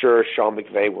I'm sure Sean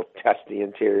McVay will test the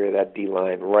interior of that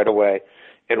D-line right away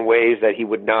in ways that he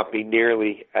would not be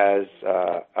nearly as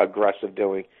aggressive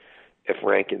doing if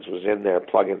Rankins was in there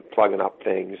plugging up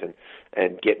things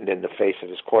and getting in the face of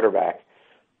his quarterback.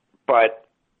 But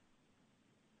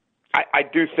I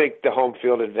do think the home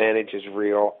field advantage is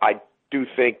real. I do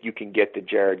think you can get to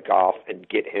Jared Goff and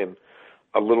get him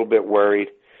a little bit worried.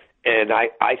 And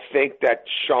I think that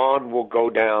Sean will go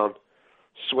down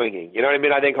swinging. You know what I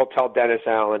mean? I think he'll tell Dennis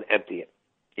Allen, empty it.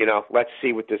 Let's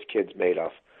see what this kid's made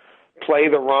of. Play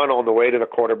the run on the way to the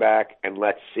quarterback, and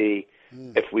let's see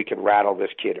if we can rattle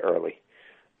this kid early.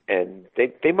 And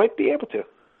they might be able to,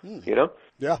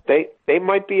 Yeah. They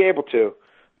might be able to.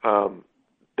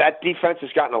 That defense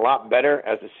has gotten a lot better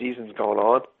as the season's gone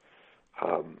on.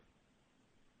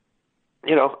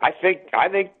 I think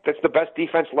that's the best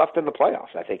defense left in the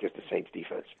playoffs, I think, is the Saints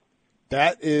defense.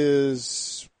 That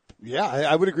is, yeah,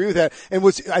 I would agree with that. And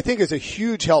what I think is a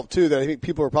huge help, too, that I think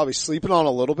people are probably sleeping on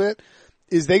a little bit,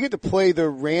 is they get to play the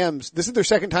Rams. This is their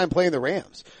second time playing the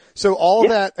Rams. So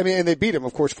that, and they beat them,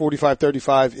 of course,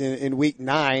 45-35 in week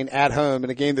 9 at home in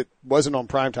a game that wasn't on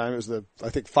primetime. It was I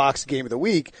think, Fox game of the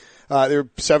week. They were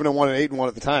 7-1 and 8-1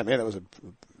 at the time. Man, it was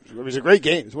a great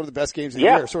game. It was one of the best games of the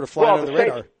year, sort of flying under the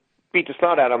radar. Saints beat the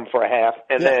snot out of them for a half,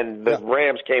 and then the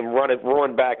Rams came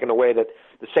roaring back in a way that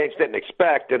the Saints didn't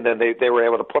expect, and then they were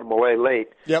able to put them away late.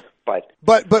 Yep.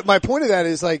 But my point of that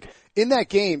is, like, in that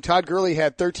game, Todd Gurley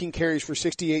had 13 carries for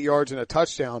 68 yards and a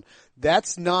touchdown.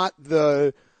 That's not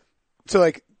so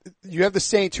like, you have the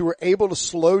Saints who were able to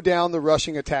slow down the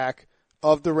rushing attack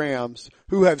of the Rams,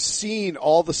 who have seen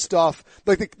all the stuff.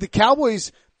 Like, the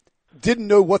Cowboys didn't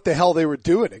know what the hell they were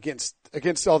doing against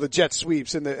all the jet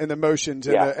sweeps and the motions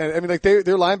and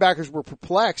their linebackers were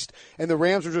perplexed and the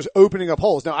Rams were just opening up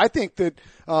holes. Now I think that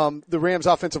the Rams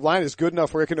offensive line is good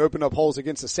enough where it can open up holes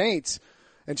against the Saints,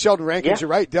 and Sheldon Rankins, you're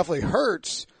right, definitely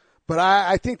hurts, but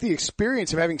I think the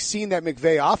experience of having seen that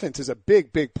McVay offense is a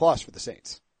big plus for the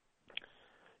Saints.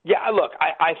 Yeah, look,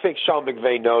 I think Sean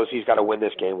McVay knows he's got to win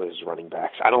this game with his running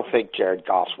backs. I don't think Jared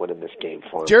Goff's winning this game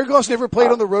for him. Jared Goff's never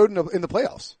played on the road in the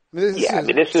playoffs.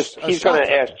 He's going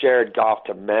to ask Jared Goff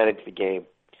to manage the game.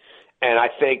 And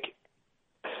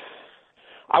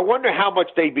I wonder how much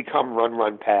they become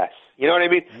run, pass. You know what I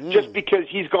mean? Just because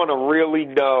he's going to really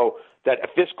know that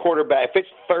if this quarterback, if it's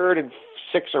 3rd and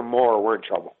 6 or more, we're in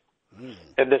trouble.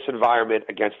 In this environment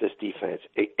against this defense,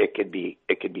 it could be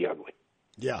ugly.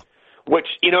 Yeah. Which,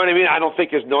 you know what I mean? I don't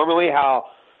think is normally how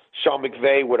Sean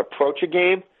McVay would approach a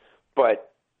game,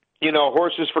 but,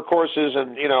 horses for courses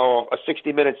and, a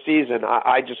 60-minute season,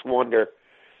 I just wonder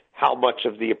how much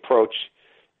of the approach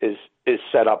is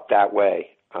set up that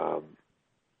way.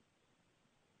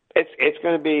 It's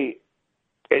going to be,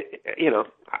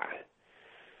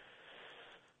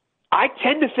 I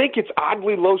tend to think it's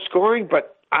oddly low scoring,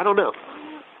 but I don't know.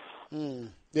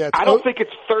 Yeah, I don't think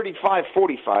it's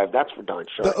 35-45. That's for darn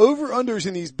sure. The over-unders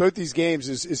in both these games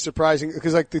is surprising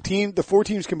because the 4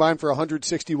 teams combined for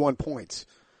 161 points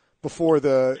before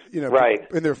right.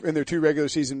 in their 2 regular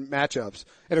season matchups,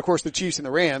 and of course the Chiefs and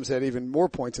the Rams had even more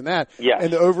points than that. Yeah.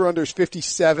 And the over-unders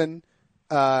 57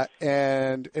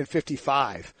 and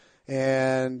 55,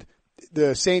 and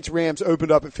the Saints Rams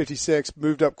opened up at 56,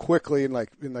 moved up quickly in like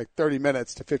 30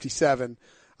 minutes to 57.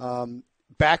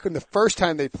 Back when the first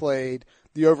time they played,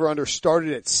 the over-under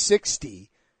started at 60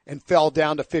 and fell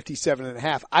down to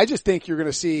 57.5. I just think you're going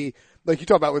to see, like you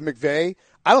talk about with McVay,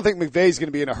 I don't think McVay's going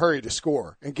to be in a hurry to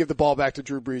score and give the ball back to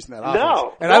Drew Brees in that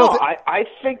offense. I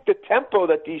think the tempo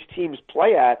that these teams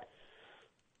play at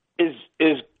is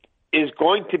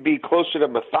going to be closer to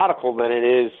methodical than it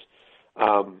is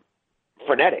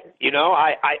frenetic.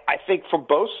 I think from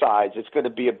both sides it's going to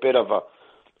be a bit of a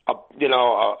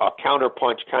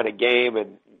counterpunch kind of game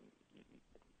and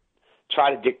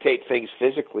try to dictate things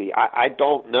physically. I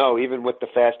don't know, even with the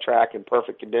fast track and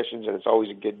perfect conditions, and it's always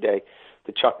a good day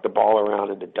to chuck the ball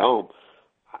around in the dome.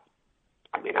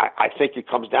 I mean, I think it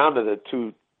comes down to the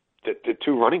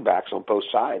two running backs on both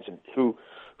sides and who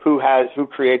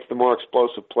creates the more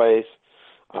explosive plays,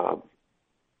 who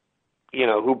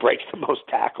breaks the most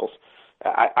tackles.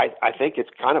 I think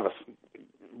it's kind of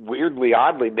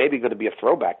oddly, maybe going to be a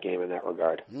throwback game in that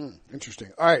regard. Interesting.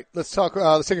 All right, let's talk.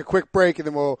 Let's take a quick break, and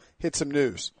then we'll hit some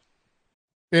news.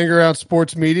 Being around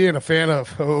sports media and a fan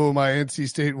of my NC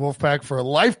State Wolfpack for a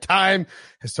lifetime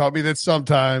has taught me that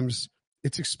sometimes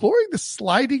it's exploring the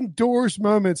sliding doors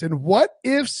moments and what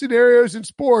if scenarios in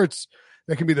sports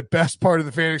that can be the best part of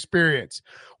the fan experience.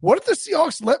 What if the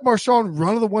Seahawks let Marshawn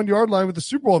run to the 1 yard line with the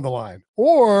Super Bowl on the line?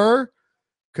 Or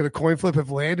could a coin flip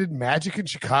have landed Magic in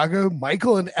Chicago,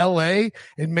 Michael in L.A.,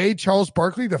 and made Charles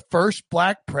Barkley the first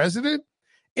black president?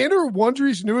 Enter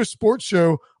Wondery's newest sports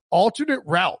show, Alternate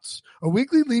Routes, a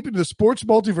weekly leap into the sports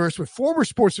multiverse with former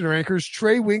SportsCenter anchors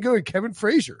Trey Wingo and Kevin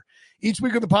Frazier. Each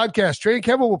week on the podcast, Trey and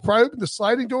Kevin will pry open the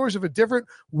sliding doors of a different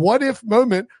what-if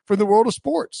moment from the world of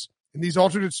sports. In these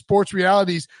alternate sports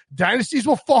realities, dynasties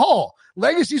will fall,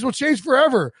 legacies will change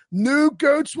forever, new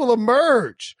GOATs will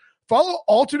emerge. Follow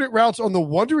Alternate Routes on the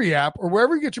Wondery app or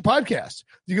wherever you get your podcasts.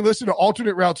 You can listen to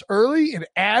Alternate Routes early and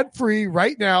ad-free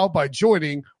right now by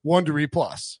joining Wondery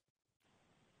Plus.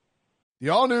 The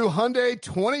all-new Hyundai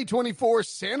 2024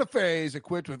 Santa Fe is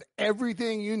equipped with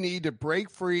everything you need to break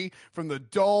free from the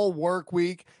dull work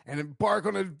week and embark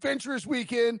on an adventurous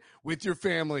weekend with your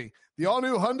family. The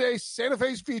all-new Hyundai Santa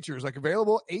Fe's features like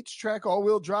available H-Track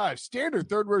all-wheel drive, standard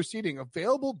third-row seating,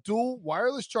 available dual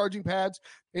wireless charging pads,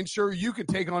 ensure you can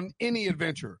take on any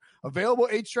adventure. Available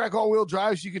H-Track all-wheel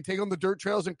drives you can take on the dirt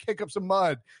trails and kick up some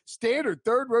mud. Standard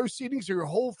third-row seating so your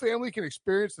whole family can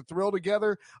experience the thrill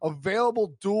together.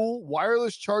 Available dual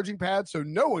wireless charging pads so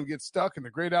no one gets stuck in the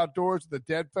great outdoors with a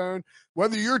dead phone.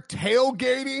 Whether you're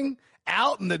tailgating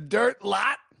out in the dirt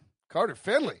lot, Carter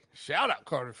Finley, shout out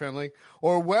Carter Finley,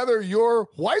 or whether you're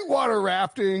whitewater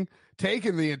rafting,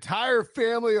 taking the entire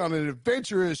family on an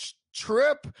adventurous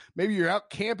trip, maybe you're out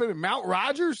camping in Mount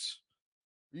Rogers.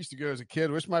 I used to go as a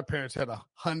kid. Wish my parents had a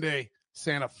Hyundai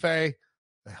Santa Fe.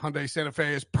 The Hyundai Santa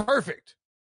Fe is perfect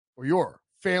for your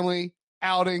family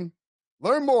outing.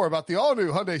 Learn more about the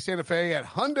all-new Hyundai Santa Fe at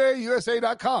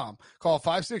HyundaiUSA.com. Call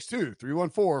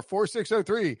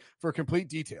 562-314-4603 for complete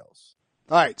details.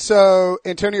 All right, so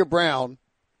Antonio Brown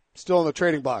still on the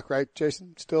trading block, right,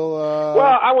 Jason? Still. Well,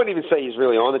 I wouldn't even say he's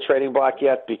really on the trading block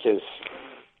yet because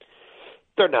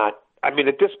they're not. I mean,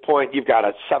 at this point, you've got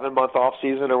a 7-month off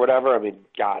season or whatever. I mean,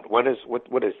 God, what is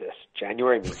this?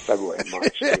 January, February,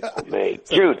 March, April, May,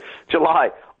 June, July,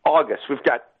 August. We've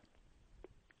got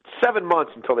 7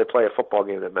 months until they play a football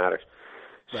game that matters.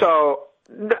 Right. So,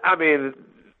 I mean,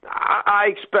 I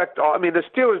expect. I mean, the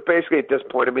Steelers basically at this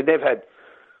point. I mean, they've had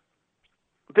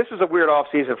this is a weird off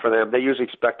season for them. They usually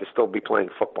expect to still be playing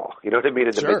football. You know what I mean?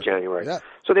 In the mid-January. Yeah.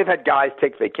 So they've had guys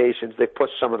take vacations. They've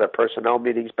pushed some of their personnel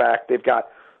meetings back. They've got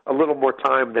a little more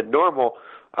time than normal.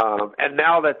 And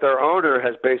now that their owner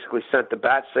has basically sent the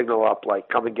bat signal up, like,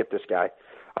 come and get this guy,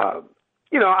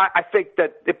 I think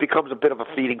that it becomes a bit of a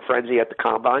feeding frenzy at the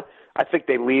Combine. I think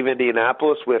they leave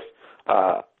Indianapolis with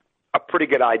a pretty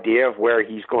good idea of where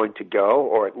he's going to go,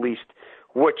 or at least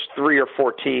which 3 or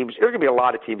 4 teams. There are going to be a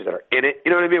lot of teams that are in it.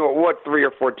 You know what I mean? But what 3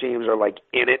 or 4 teams are like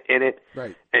in it,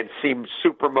 right, and seem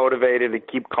super motivated and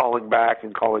keep calling back,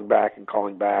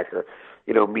 or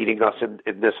meeting us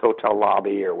in this hotel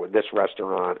lobby or with this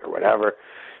restaurant or whatever.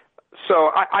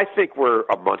 So I think we're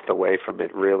a month away from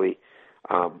it, really.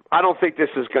 I don't think this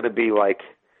is going to be like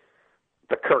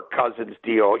the Kirk Cousins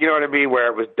deal, you know what I mean, where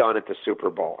it was done at the Super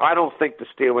Bowl. I don't think the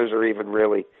Steelers are even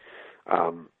really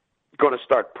going to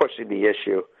start pushing the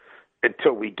issue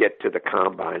until we get to the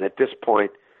Combine. At this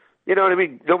point, you know what I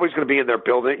mean? Nobody's going to be in their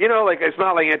building. It's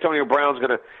not like Antonio Brown's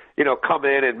going to, come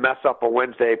in and mess up a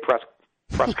Wednesday press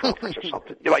conference or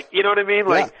something. You know what I mean?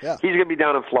 He's going to be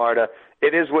down in Florida.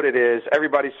 It is what it is.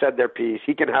 Everybody said their piece.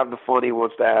 He can have the fun he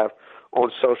wants to have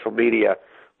on social media,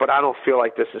 but I don't feel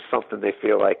like this is something they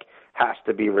feel like has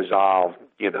to be resolved,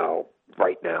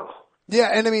 right now. Yeah,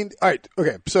 and I mean, all right,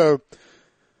 okay, so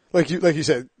like you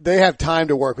said, they have time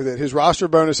to work with it. His roster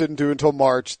bonus isn't due until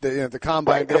March. The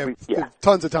Combine, they have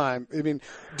tons of time. I mean,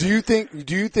 do you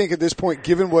think at this point,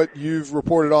 given what you've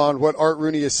reported on, what Art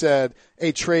Rooney has said,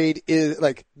 a trade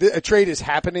is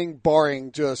happening,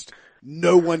 barring just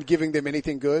no one giving them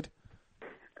anything good?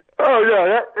 Oh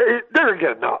yeah, they're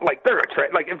gonna they're gonna trade.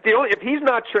 If he's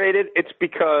not traded, it's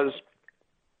because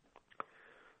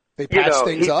they patch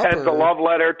things up. He sends a love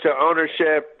letter to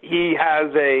ownership. He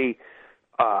has a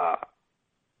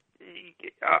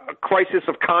crisis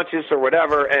of conscience or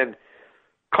whatever, and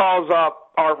calls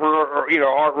up Art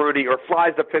Rooney, or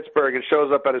flies to Pittsburgh and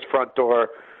shows up at his front door.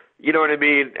 You know what I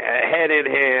mean? Head in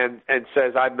hand, and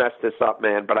says, "I messed this up,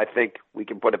 man, but I think we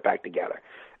can put it back together."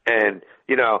 And,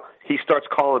 he starts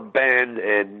calling Ben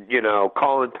and,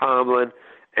 calling Tomlin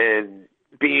and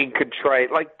being contrite,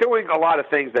 doing a lot of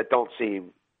things that don't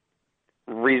seem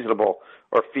reasonable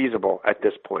or feasible at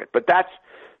this point. But that's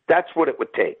what it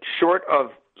would take. Short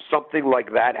of something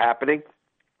like that happening,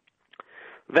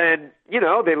 then,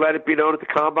 they let it be known at the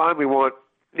Combine. We want,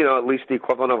 at least the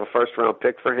equivalent of a first-round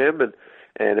pick for him.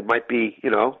 And it might be,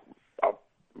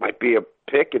 might be a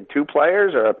pick and 2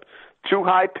 players, or 2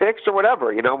 high picks or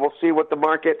whatever. We'll see what the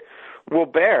market will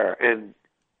bear. And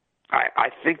I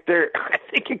think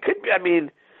it could be, I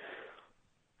mean,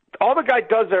 all the guy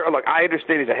does there, look, I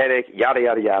understand he's a headache, yada,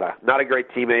 yada, yada. Not a great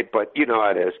teammate, but you know how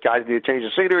it is. Guys need to change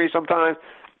the scenery sometimes.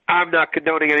 I'm not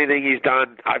condoning anything he's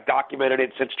done. I've documented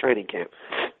it since training camp.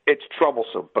 It's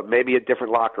troublesome, but maybe a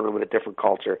different locker room and a different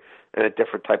culture and a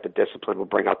different type of discipline will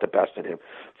bring out the best in him.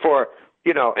 For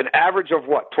an average of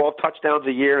 12 touchdowns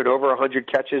a year and over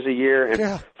 100 catches a year and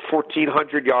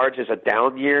 1,400 yards is a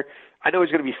down year. I know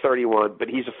he's going to be 31, but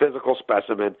he's a physical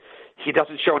specimen. He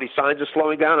doesn't show any signs of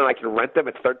slowing down, and I can rent them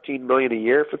at $13 million a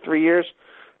year for 3 years,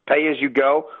 pay as you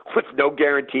go, with no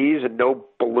guarantees and no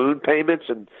balloon payments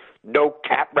and no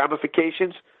cap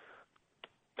ramifications.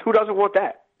 Who doesn't want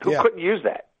that? Who couldn't use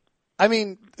that? I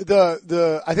mean,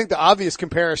 I think the obvious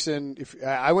comparison, if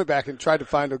I went back and tried to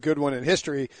find a good one in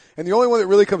history, and the only one that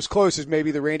really comes close is maybe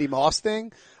the Randy Moss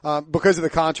thing, because of the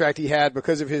contract he had,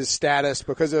 because of his status,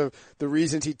 because of the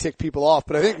reasons he ticked people off.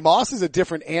 But I think Moss is a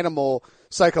different animal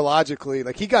psychologically.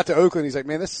 He got to Oakland, he's like,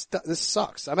 man, this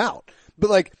sucks. I'm out.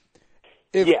 But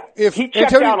if he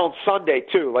checked out on Sunday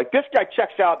too. This guy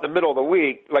checks out in the middle of the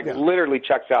week, literally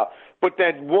checks out, but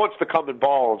then wants to come and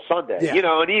ball on Sunday,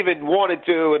 and even wanted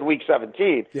to in week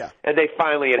 17. Yeah. And they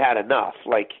finally had enough.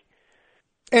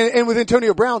 And with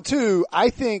Antonio Brown too, I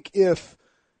think if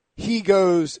he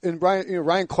goes, and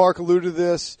Ryan Clark alluded to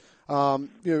this,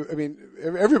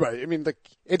 everybody,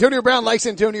 Antonio Brown likes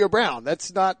Antonio Brown.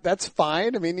 That's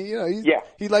fine. I mean,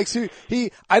 he likes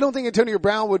I don't think Antonio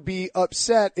Brown would be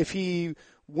upset if he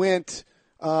went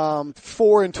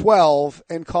 4-12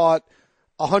 and caught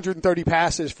 130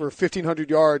 passes for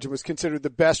 1,500 yards and was considered the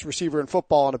best receiver in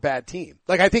football on a bad team.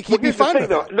 I think he'd be fine with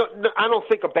that. No, I don't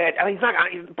think he's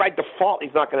not, by default,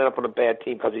 he's not going to end up on a bad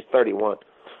team because he's 31.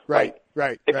 Right.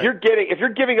 If you're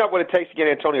giving up what it takes to get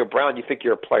Antonio Brown, you think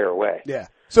you're a player away. Yeah.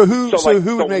 So who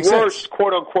would make sense? The worst,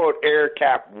 quote unquote, air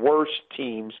cap worst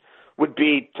teams would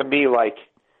be, to me,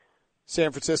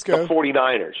 San Francisco, the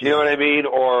 49ers. You know what I mean?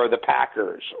 Or the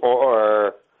Packers.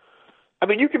 Or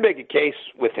you can make a case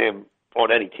with him on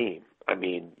any team.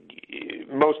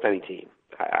 Most any team.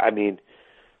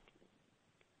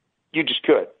 You just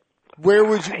could. Where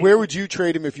would you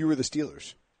trade him if you were the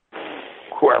Steelers?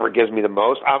 Whoever gives me the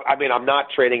most. I mean, I'm not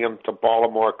trading him to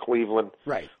Baltimore, Cleveland,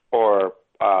 right, or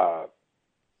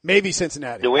maybe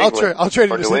Cincinnati. New England, I'll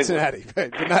trade him to Cincinnati,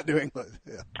 but not New England.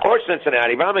 Yeah. Or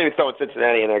Cincinnati, but I'm not even throwing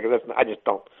Cincinnati in there because I just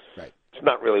don't. Right. It's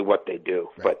not really what they do.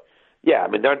 Right. But yeah, I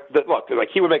mean, look, like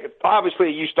he would make it.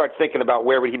 Obviously, you start thinking about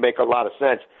where would he make a lot of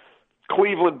sense.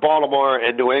 Cleveland, Baltimore,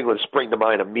 and New England spring to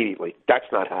mind immediately. That's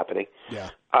not happening. Yeah.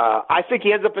 I think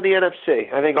he ends up in the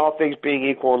NFC. I think all things being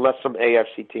equal, unless some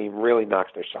AFC team really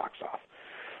knocks their socks off.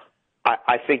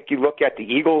 I think you look at the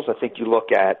Eagles. I think you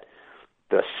look at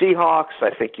the Seahawks. I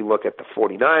think you look at the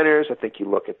 49ers. I think you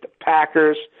look at the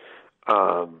Packers.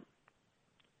 I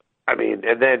mean,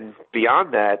 and then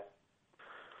beyond that,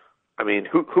 I mean,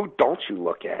 who don't you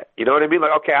look at? You know what I mean?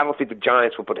 Like, okay, I don't think the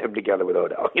Giants will put him together with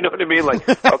Odell. You know what I mean? Like,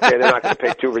 okay, they're not going to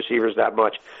pay two receivers that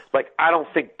much. Like, I don't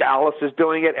think Dallas is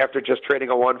doing it after just trading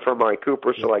a one for Amari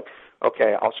Cooper. So, like,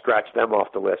 okay, I'll scratch them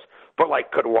off the list. But,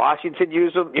 like, could Washington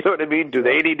use them? You know what I mean? Do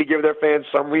they need to give their fans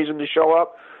some reason to show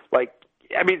up? Like,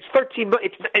 I mean, it's $13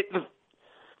 million.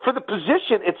 For the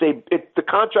position, the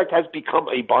contract has become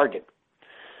a bargain.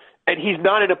 And he's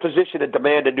not in a position to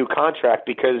demand a new contract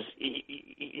because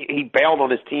he bailed on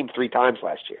his team 3 times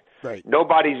last year. Right.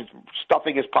 Nobody's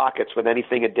stuffing his pockets with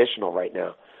anything additional right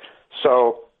now.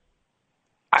 So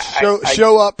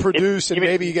show up, produce, and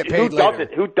maybe you get paid later.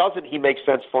 Who doesn't he make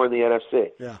sense for in the NFC?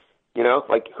 Yeah. You know,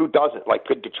 like who doesn't? Like,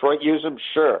 could Detroit use him?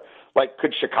 Sure. Like,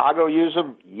 could Chicago use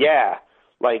him? Yeah.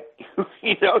 Like,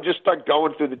 you know, just start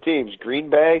going through the teams.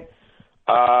 Green Bay?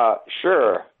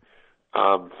 Sure.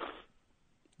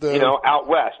 You know, out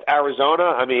west, Arizona,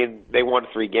 I mean, they won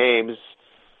 3 games.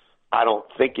 I don't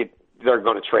think they're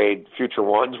going to trade future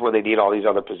ones when they need all these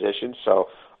other positions, so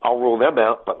I'll rule them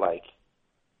out. But, like,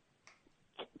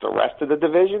 the rest of the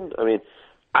division, I mean,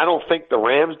 I don't think the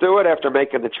Rams do it after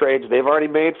making the trades they've already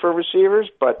made for receivers,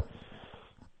 but,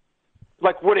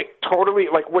 like, would it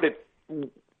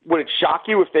shock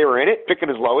you if they were in it, picking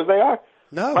as low as they are?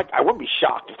 No. Like, I wouldn't be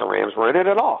shocked if the Rams were in it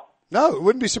at all. No, it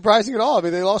wouldn't be surprising at all. I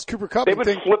mean, they lost Cooper Kupp. They've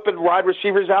been flipping wide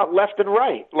receivers out left and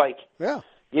right. Like, yeah,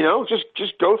 you know,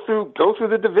 just go through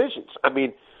the divisions. I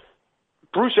mean,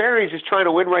 Bruce Arians is trying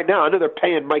to win right now. I know they're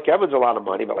paying Mike Evans a lot of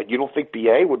money, but like, you don't think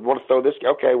BA would want to throw this?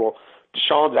 Okay, well,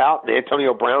 Deshaun's out and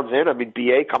Antonio Brown's in. I mean,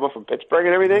 BA coming from Pittsburgh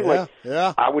and everything.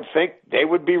 I would think they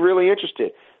would be really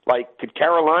interested. Like, could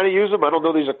Carolina use him? I don't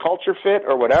know. There's a culture fit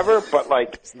or whatever, but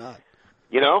like, it's not.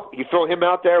 You know, you throw him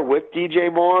out there with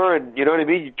DJ Moore, and you know what I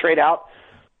mean. You trade out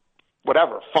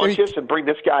whatever Funchess and bring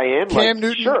this guy in. Cam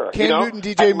Newton, sure. Cam Newton,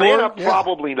 DJ Atlanta, Moore,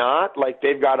 probably not. Like,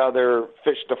 they've got other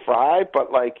fish to fry,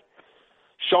 but like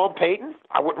Sean Payton,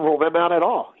 I wouldn't rule them out at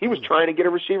all. He was trying to get a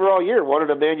receiver all year. Wanted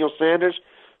Emmanuel Sanders.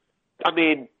 I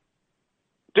mean,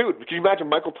 dude, could you imagine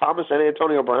Michael Thomas and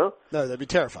Antonio Brown? No, that'd be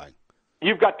terrifying.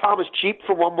 You've got Thomas cheap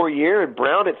for one more year and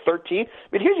Brown at 13. I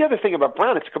mean, here's the other thing about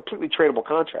Brown. It's a completely tradable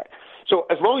contract. So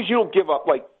as long as you don't give up,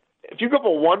 like, if you give up a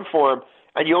 1 for him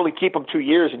and you only keep him 2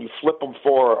 years and you flip him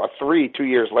for a 3 2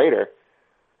 years later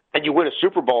and you win a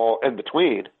Super Bowl in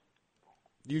between.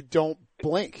 You don't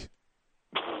blink.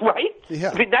 Right?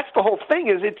 Yeah. I mean, that's the whole thing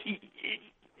is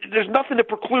there's nothing to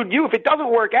preclude you. If it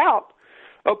doesn't work out,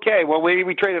 okay, well, maybe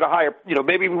we traded a higher, you know,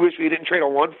 maybe we wish we didn't trade a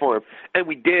 1 for him, and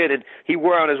we did, and he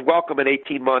wore out his welcome in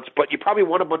 18 months, but you probably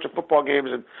won a bunch of football games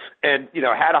and you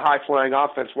know, had a high-flying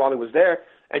offense while he was there,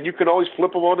 and you can always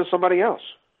flip him on to somebody else.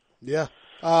 Yeah.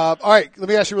 All right, let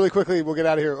me ask you really quickly, we'll get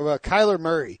out of here. Kyler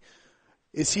Murray,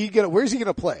 where's he going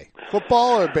to play?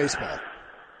 Football or baseball?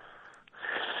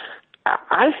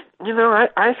 I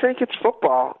think it's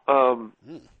football.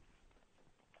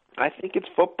 I think it's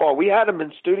football. We had him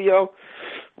in studio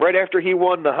right after he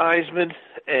won the Heisman,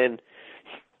 and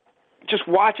just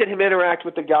watching him interact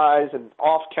with the guys and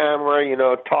off camera, you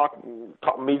know,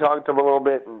 me talking to him a little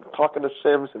bit and talking to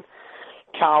Sims and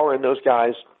Cowher and those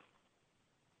guys.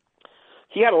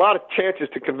 He had a lot of chances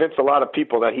to convince a lot of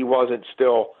people that he wasn't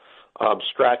still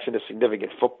scratching a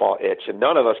significant football itch, and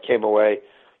none of us came away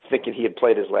thinking he had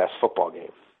played his last football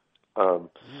game.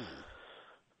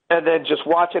 And then just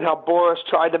watching how Boris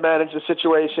tried to manage the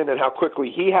situation and how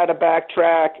quickly he had to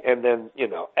backtrack, and then, you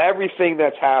know, everything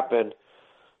that's happened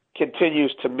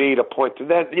continues to me to point to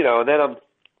that, you know, and then I'm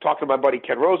talking to my buddy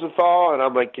Ken Rosenthal, and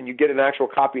I'm like, can you get an actual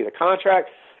copy of the contract?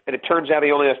 And it turns out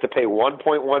he only has to pay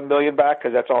 $1.1 million back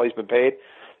because that's all he's been paid.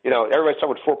 You know, everybody's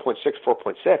talking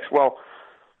 4.6. Well,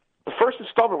 the first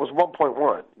installment was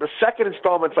 1.1. The second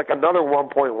installment's like another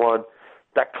 1.1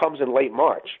 that comes in late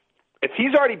March. If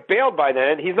he's already bailed by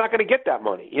then, he's not going to get that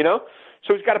money, you know?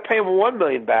 So he's got to pay him $1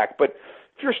 million back. But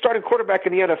if you're a starting quarterback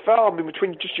in the NFL, I mean,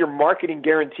 between just your marketing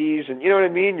guarantees and, you know what I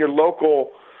mean, your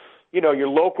local your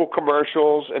local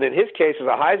commercials, and in his case, as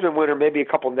a Heisman winner, maybe a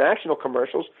couple national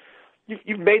commercials,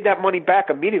 you've made that money back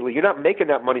immediately. You're not making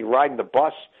that money riding the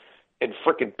bus in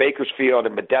frickin' Bakersfield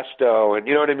and Modesto and,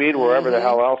 you know what I mean, wherever the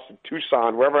hell else, in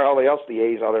Tucson, wherever else the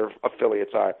A's other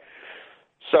affiliates are.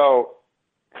 So,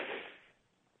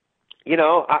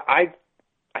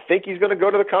 I think he's going to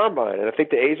go to the Combine, and I think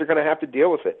the A's are going to have to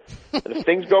deal with it. And if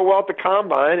things go well at the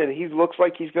Combine and he looks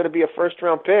like he's going to be a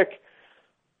first-round pick,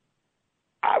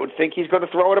 I would think he's going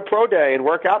to throw at a pro day and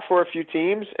work out for a few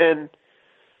teams. And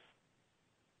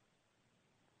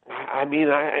I mean,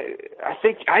 I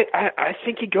think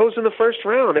he goes in the first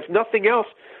round. If nothing else,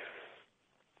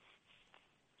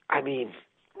 I mean,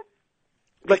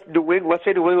 like New England. Let's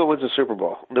say New England wins the Super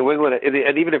Bowl. New England,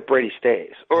 and even if Brady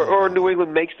stays, or New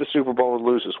England makes the Super Bowl and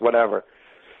loses, whatever.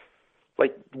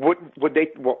 Like,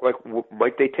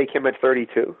 might they take him at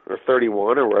 32 or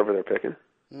 31 or wherever they're picking?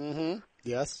 Mm-hmm.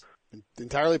 Yes,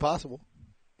 entirely possible.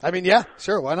 I mean, yeah,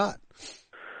 sure, why not?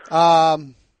 I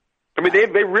mean,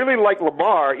 they really like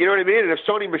Lamar, you know what I mean? And if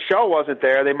Sony Michel wasn't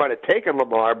there, they might have taken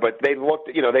Lamar, but they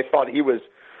they thought he was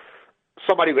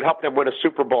somebody who would help them win a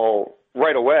Super Bowl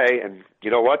right away, and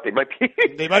you know what? They might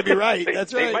be right.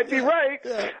 That's right. They might be right.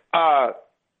 Yeah.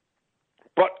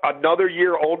 But another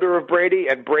year older of Brady,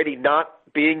 and Brady not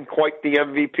being quite the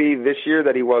MVP this year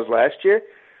that he was last year,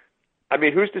 I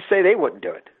mean, who's to say they wouldn't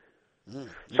do it?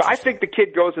 So I think the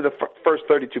kid goes to the first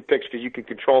 32 picks because you can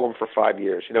control him for 5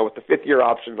 years. With the fifth-year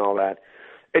option and all that,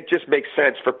 it just makes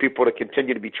sense for people to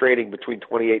continue to be trading between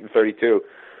 28 and 32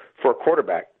 for a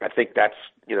quarterback. I think that's,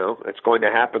 it's going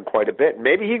to happen quite a bit.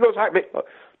 Maybe he goes high.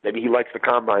 Maybe he likes the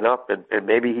Combine up, and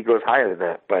maybe he goes higher than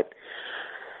that. But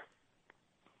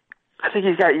I think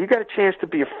you got a chance to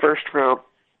be a first-round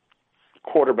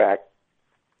quarterback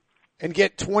and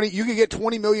get 20. You could get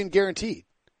 $20 million guaranteed.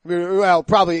 I mean, well,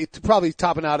 probably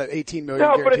topping out at $18 million.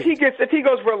 No, guaranteed. But if he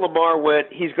goes where Lamar went,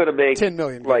 he's going to make $10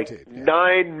 million, like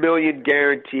 $9 million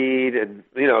guaranteed, and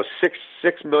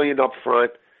 $6 million up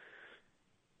front.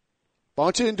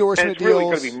 Bunch of endorsement deals. And it's really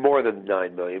deals. going to be more than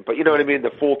 $9 million, but you know what I mean. The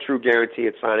full true guarantee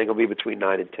at signing will be between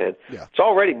 9 and 10. Yeah. It's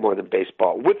already more than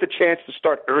baseball, with the chance to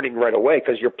start earning right away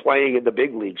because you're playing in the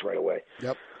big leagues right away.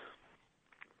 Yep.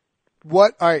 All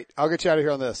right, I'll get you out of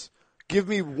here on this. Give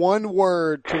me one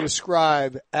word to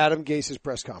describe Adam Gase's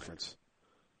press conference.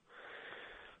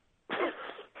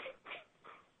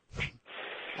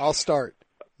 I'll start.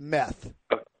 Meth.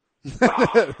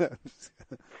 Come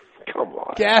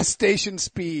on. Gas station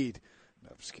speed. No,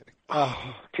 I'm just kidding.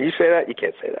 Can you say that? You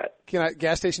can't say that.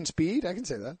 Gas station speed? I can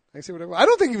say that. I can say whatever. I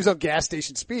don't think he was on gas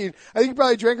station speed. I think he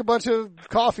probably drank a bunch of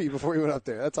coffee before he went up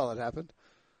there. That's all that happened.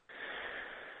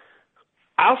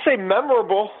 I'll say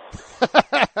memorable.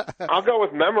 I'll go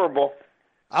with memorable.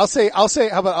 I'll say, how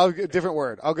about a different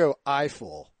word? I'll go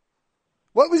eyeful.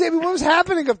 What was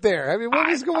happening up there? I mean, what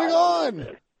was going on?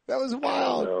 That was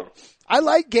wild. I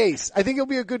like Gase. I think he'll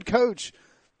be a good coach,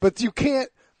 but you can't,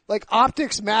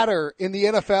 optics matter in the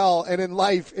NFL and in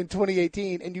life in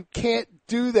 2018, and you can't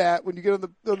do that when you get on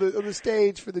the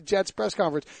stage for the Jets press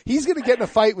conference. He's going to get in a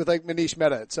fight with Manish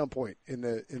Mehta at some point in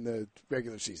the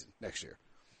regular season next year.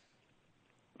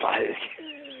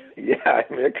 Yeah, I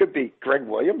mean, it could be Greg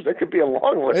Williams. It could be a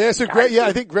long list. Yeah, so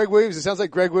I think Greg Williams. It sounds like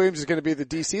Greg Williams is going to be the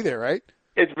DC there, right?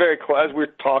 It's very close. As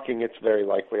we're talking, it's very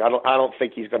likely. I don't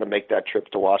think he's going to make that trip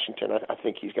to Washington. I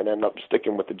think he's going to end up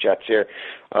sticking with the Jets here.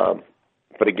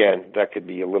 But again, that could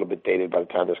be a little bit dated by the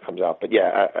time this comes out. But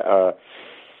yeah,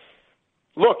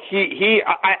 look,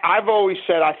 I've always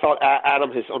said I thought Adam,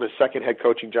 on his second head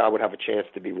coaching job, would have a chance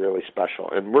to be really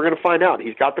special, and we're going to find out.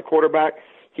 He's got the quarterback.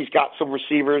 He's got some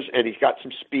receivers, and he's got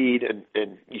some speed, and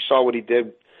you saw what he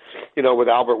did, with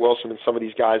Albert Wilson and some of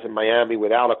these guys in Miami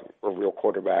without a real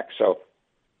quarterback. So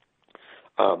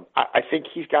I think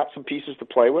he's got some pieces to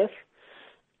play with,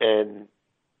 and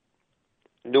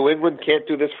New England can't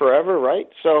do this forever, right?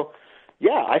 So,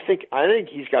 yeah, I think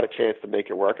he's got a chance to make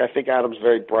it work. I think Adam's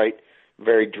very bright,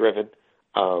 very driven.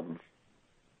 I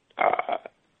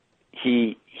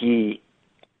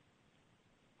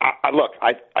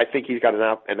think he's got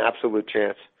an absolute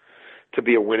chance to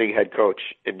be a winning head coach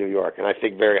in New York, and I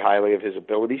think very highly of his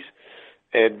abilities.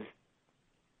 And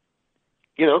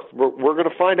we're going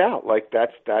to find out.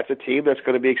 That's a team that's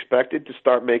going to be expected to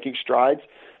start making strides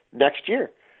next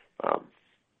year,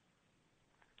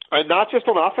 and not just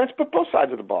on offense, but both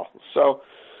sides of the ball. So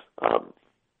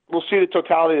we'll see the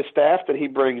totality of the staff that he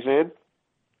brings in.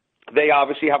 They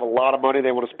obviously have a lot of money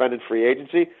they want to spend in free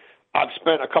agency. I've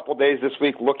spent a couple days this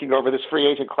week looking over this free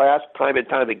agent class time and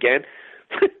time again.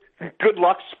 Good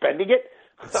luck spending it.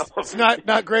 It's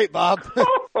not great, Bob.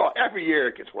 every year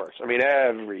it gets worse. I mean,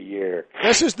 every year.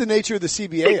 That's just the nature of the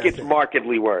CBA. It gets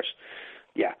markedly worse.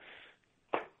 Yeah.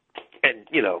 And,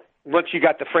 once you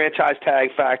got the franchise tag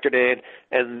factored in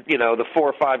and, the 4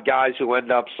 or 5 guys who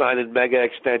end up signing mega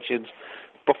extensions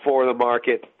before the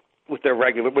market with their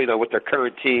with their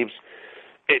current teams,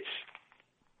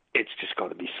 it's just going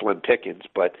to be slim pickings.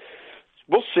 But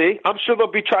we'll see. I'm sure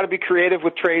they'll be trying to be creative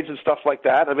with trades and stuff like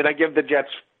that. I mean, I give the Jets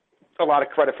a lot of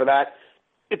credit for that.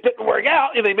 It didn't work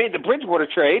out, and they made the Bridgewater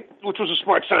trade, which was a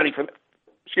smart signing for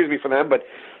them. But,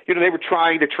 they were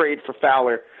trying to trade for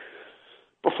Fowler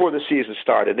before the season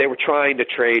started. They were trying to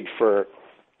trade for,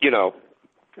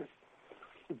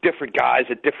 different guys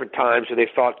at different times who they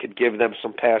thought could give them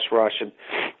some pass rush, and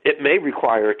it may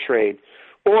require a trade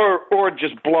or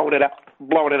just blowing it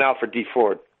out for Dee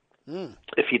Ford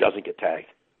if he doesn't get tagged,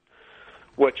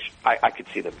 which I could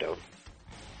see them doing.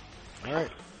 All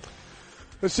right.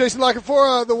 It's Jason La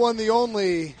Canfora, the one, the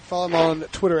only. Follow him on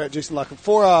Twitter at Jason La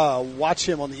Canfora. Watch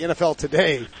him on the NFL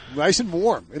Today. Nice and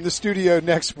warm in the studio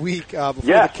next week. Before the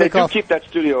kickoff. They do keep that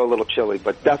studio a little chilly,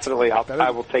 but definitely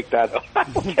I will take that. I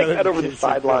will take that over the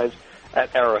sidelines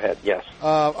at Arrowhead, yes.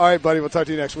 All right, buddy. We'll talk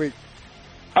to you next week.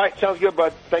 All right. Sounds good,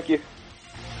 bud. Thank you.